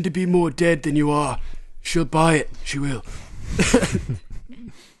pretend to be more dead than you are. She'll buy it, she will.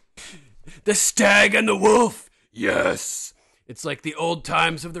 The stag and the wolf, yes! It's like the old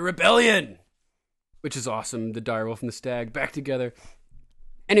times of the rebellion! Which is awesome, the direwolf and the stag back together.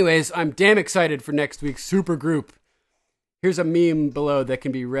 Anyways, I'm damn excited for next week's super group. Here's a meme below that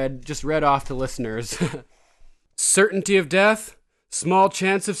can be read off to listeners. Certainty of death? Small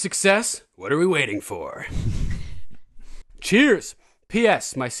chance of success? What are we waiting for? Cheers!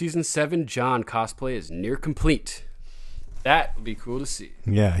 P.S. My Season 7 Jon cosplay is near complete. That would be cool to see.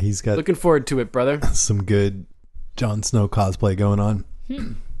 Yeah, he's got Looking forward to it, brother. some good Jon Snow cosplay going on.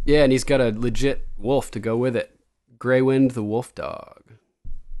 Yeah, and he's got a legit wolf to go with it. Greywind the wolf dog.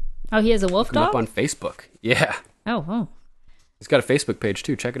 Oh, he has a wolf Look him dog? up on Facebook. Yeah. Oh. He's got a Facebook page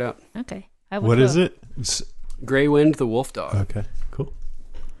too. Check it out. Okay. What is it? Greywind the wolf dog. Okay, cool.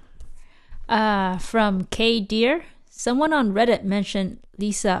 From K Deer. Someone on Reddit mentioned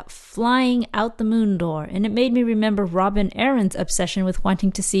Lisa flying out the moon door, and it made me remember Robin Aaron's obsession with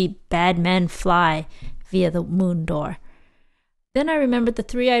wanting to see bad men fly via the moon door. Then I remembered the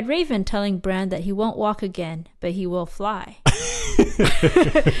three-eyed raven telling Bran that he won't walk again, but he will fly.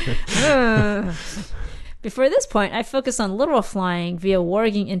 Before this point, I focused on literal flying via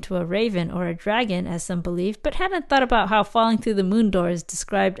warging into a raven or a dragon, as some believe, but hadn't thought about how falling through the moon door is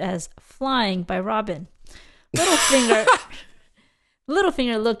described as flying by Robin. Littlefinger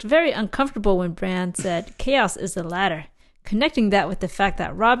looked very uncomfortable when Bran said, "Chaos is the ladder," connecting that with the fact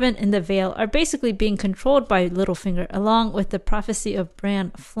that Robin and the Vale are basically being controlled by Littlefinger, along with the prophecy of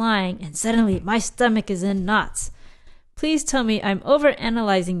Bran flying, and suddenly my stomach is in knots. Please tell me I'm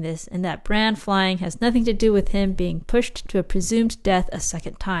overanalyzing this and that Bran flying has nothing to do with him being pushed to a presumed death a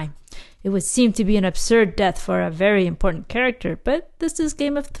second time. It would seem to be an absurd death for a very important character, but this is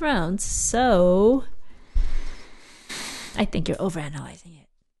Game of Thrones, so I think you're overanalyzing it.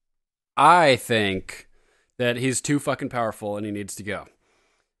 I think that he's too fucking powerful and he needs to go.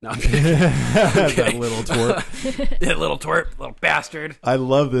 No, I'm kidding. That little twerp. That little twerp, little bastard. I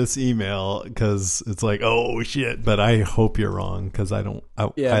love this email because it's like, oh shit, but I hope you're wrong because I Me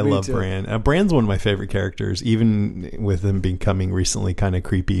love too. Bran. Bran's one of my favorite characters, even with him becoming recently kind of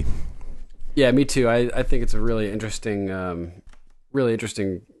creepy. Yeah, me too. I think it's a really interesting,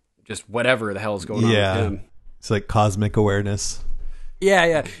 just whatever the hell is going on with him. It's like cosmic awareness.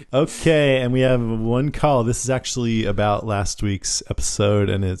 Yeah. Okay, and we have one call. This is actually about last week's episode,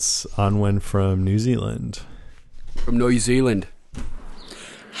 and it's Anwen from New Zealand. From New Zealand.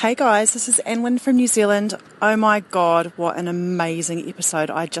 Hey guys, this is Anwen from New Zealand. Oh my god, what an amazing episode.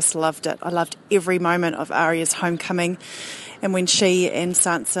 I just loved it. I loved every moment of Arya's homecoming, and when she and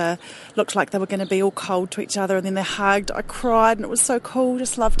Sansa looked like they were going to be all cold to each other and then they hugged, I cried and it was so cool,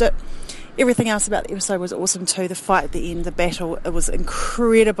 just loved it. Everything else about the episode was awesome too. The fight at the end, the battle, it was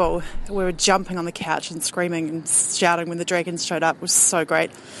incredible. We were jumping on the couch and screaming and shouting when the dragons showed up. It was so great.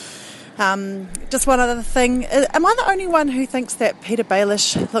 Just one other thing. Am I the only one who thinks that Peter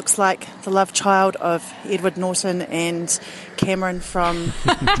Baelish looks like the love child of Edward Norton and Cameron from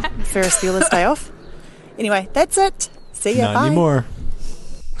Ferris Bueller's Day Off? Anyway, that's it. See ya. Not Bye. anymore.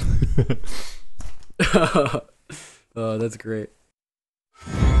 Oh, that's great.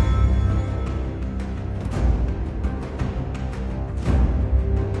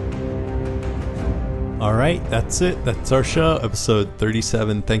 All right, that's it. That's our show, episode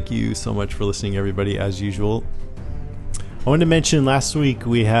 37. Thank you so much for listening, everybody, as usual. I wanted to mention last week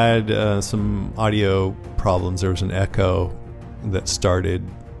we had some audio problems. There was an echo that started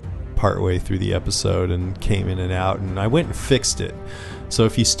partway through the episode and came in and out, and I went and fixed it. So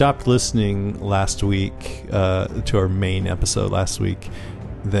if you stopped listening last week to our main episode last week,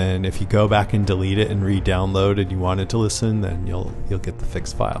 then if you go back and delete it and re-download and you wanted to listen, then you'll get the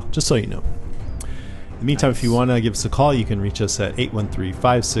fixed file, just so you know. In the meantime, if you want to give us a call, you can reach us at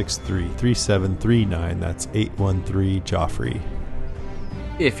 813-563-3739. That's 813-JOFFREY.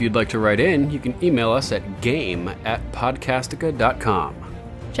 If you'd like to write in, you can email us at game@podcastica.com.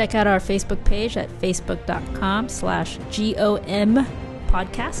 Check out our Facebook page at facebook.com/GOM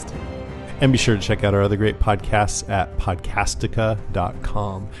podcast. And be sure to check out our other great podcasts at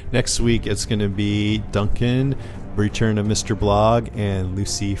podcastica.com. Next week, it's going to be Duncan, Return of Mr. Blog, and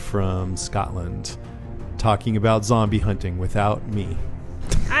Lucy from Scotland talking about zombie hunting without me.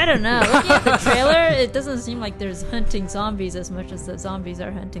 I don't know. Looking at the trailer, it doesn't seem like there's hunting zombies as much as the zombies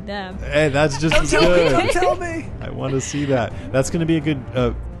are hunting them. Hey, that's just as good. Don't tell me. I want to see that. That's going to be a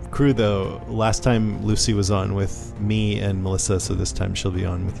good crew, though. Last time Lucy was on with me and Melissa, so this time she'll be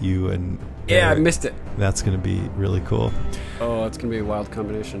on with you and Yeah, Eric. I missed it. That's going to be really cool. Oh, it's going to be a wild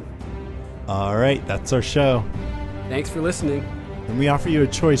combination. All right, that's our show. Thanks for listening. And we offer you a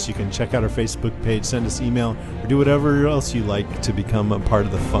choice. You can check out our Facebook page, send us email, or do whatever else you like to become a part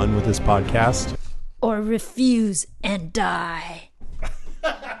of the fun with this podcast. Or refuse and die.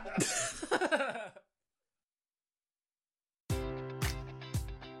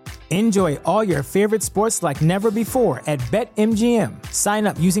 Enjoy all your favorite sports like never before at BetMGM. Sign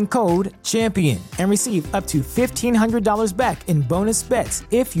up using code CHAMPION and receive up to $1,500 back in bonus bets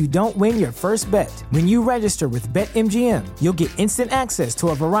if you don't win your first bet. When you register with BetMGM, you'll get instant access to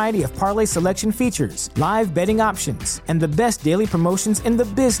a variety of parlay selection features, live betting options, and the best daily promotions in the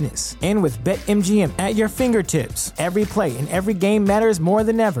business. And with BetMGM at your fingertips, every play and every game matters more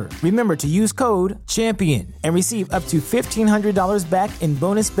than ever. Remember to use code CHAMPION and receive up to $1,500 back in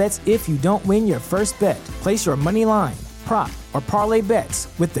bonus bets if you don't win your first bet. Place your money line, prop, or parlay bets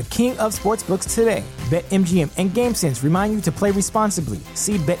with the king of sportsbooks today. BetMGM and GameSense remind you to play responsibly.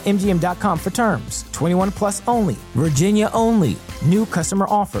 See BetMGM.com for terms. 21 plus only. Virginia only. New customer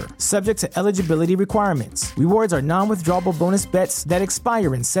offer. Subject to eligibility requirements. Rewards are non-withdrawable bonus bets that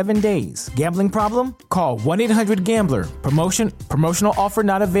expire in 7 days. Gambling problem? Call 1-800-GAMBLER. Promotional offer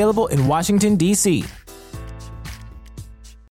not available in Washington, D.C.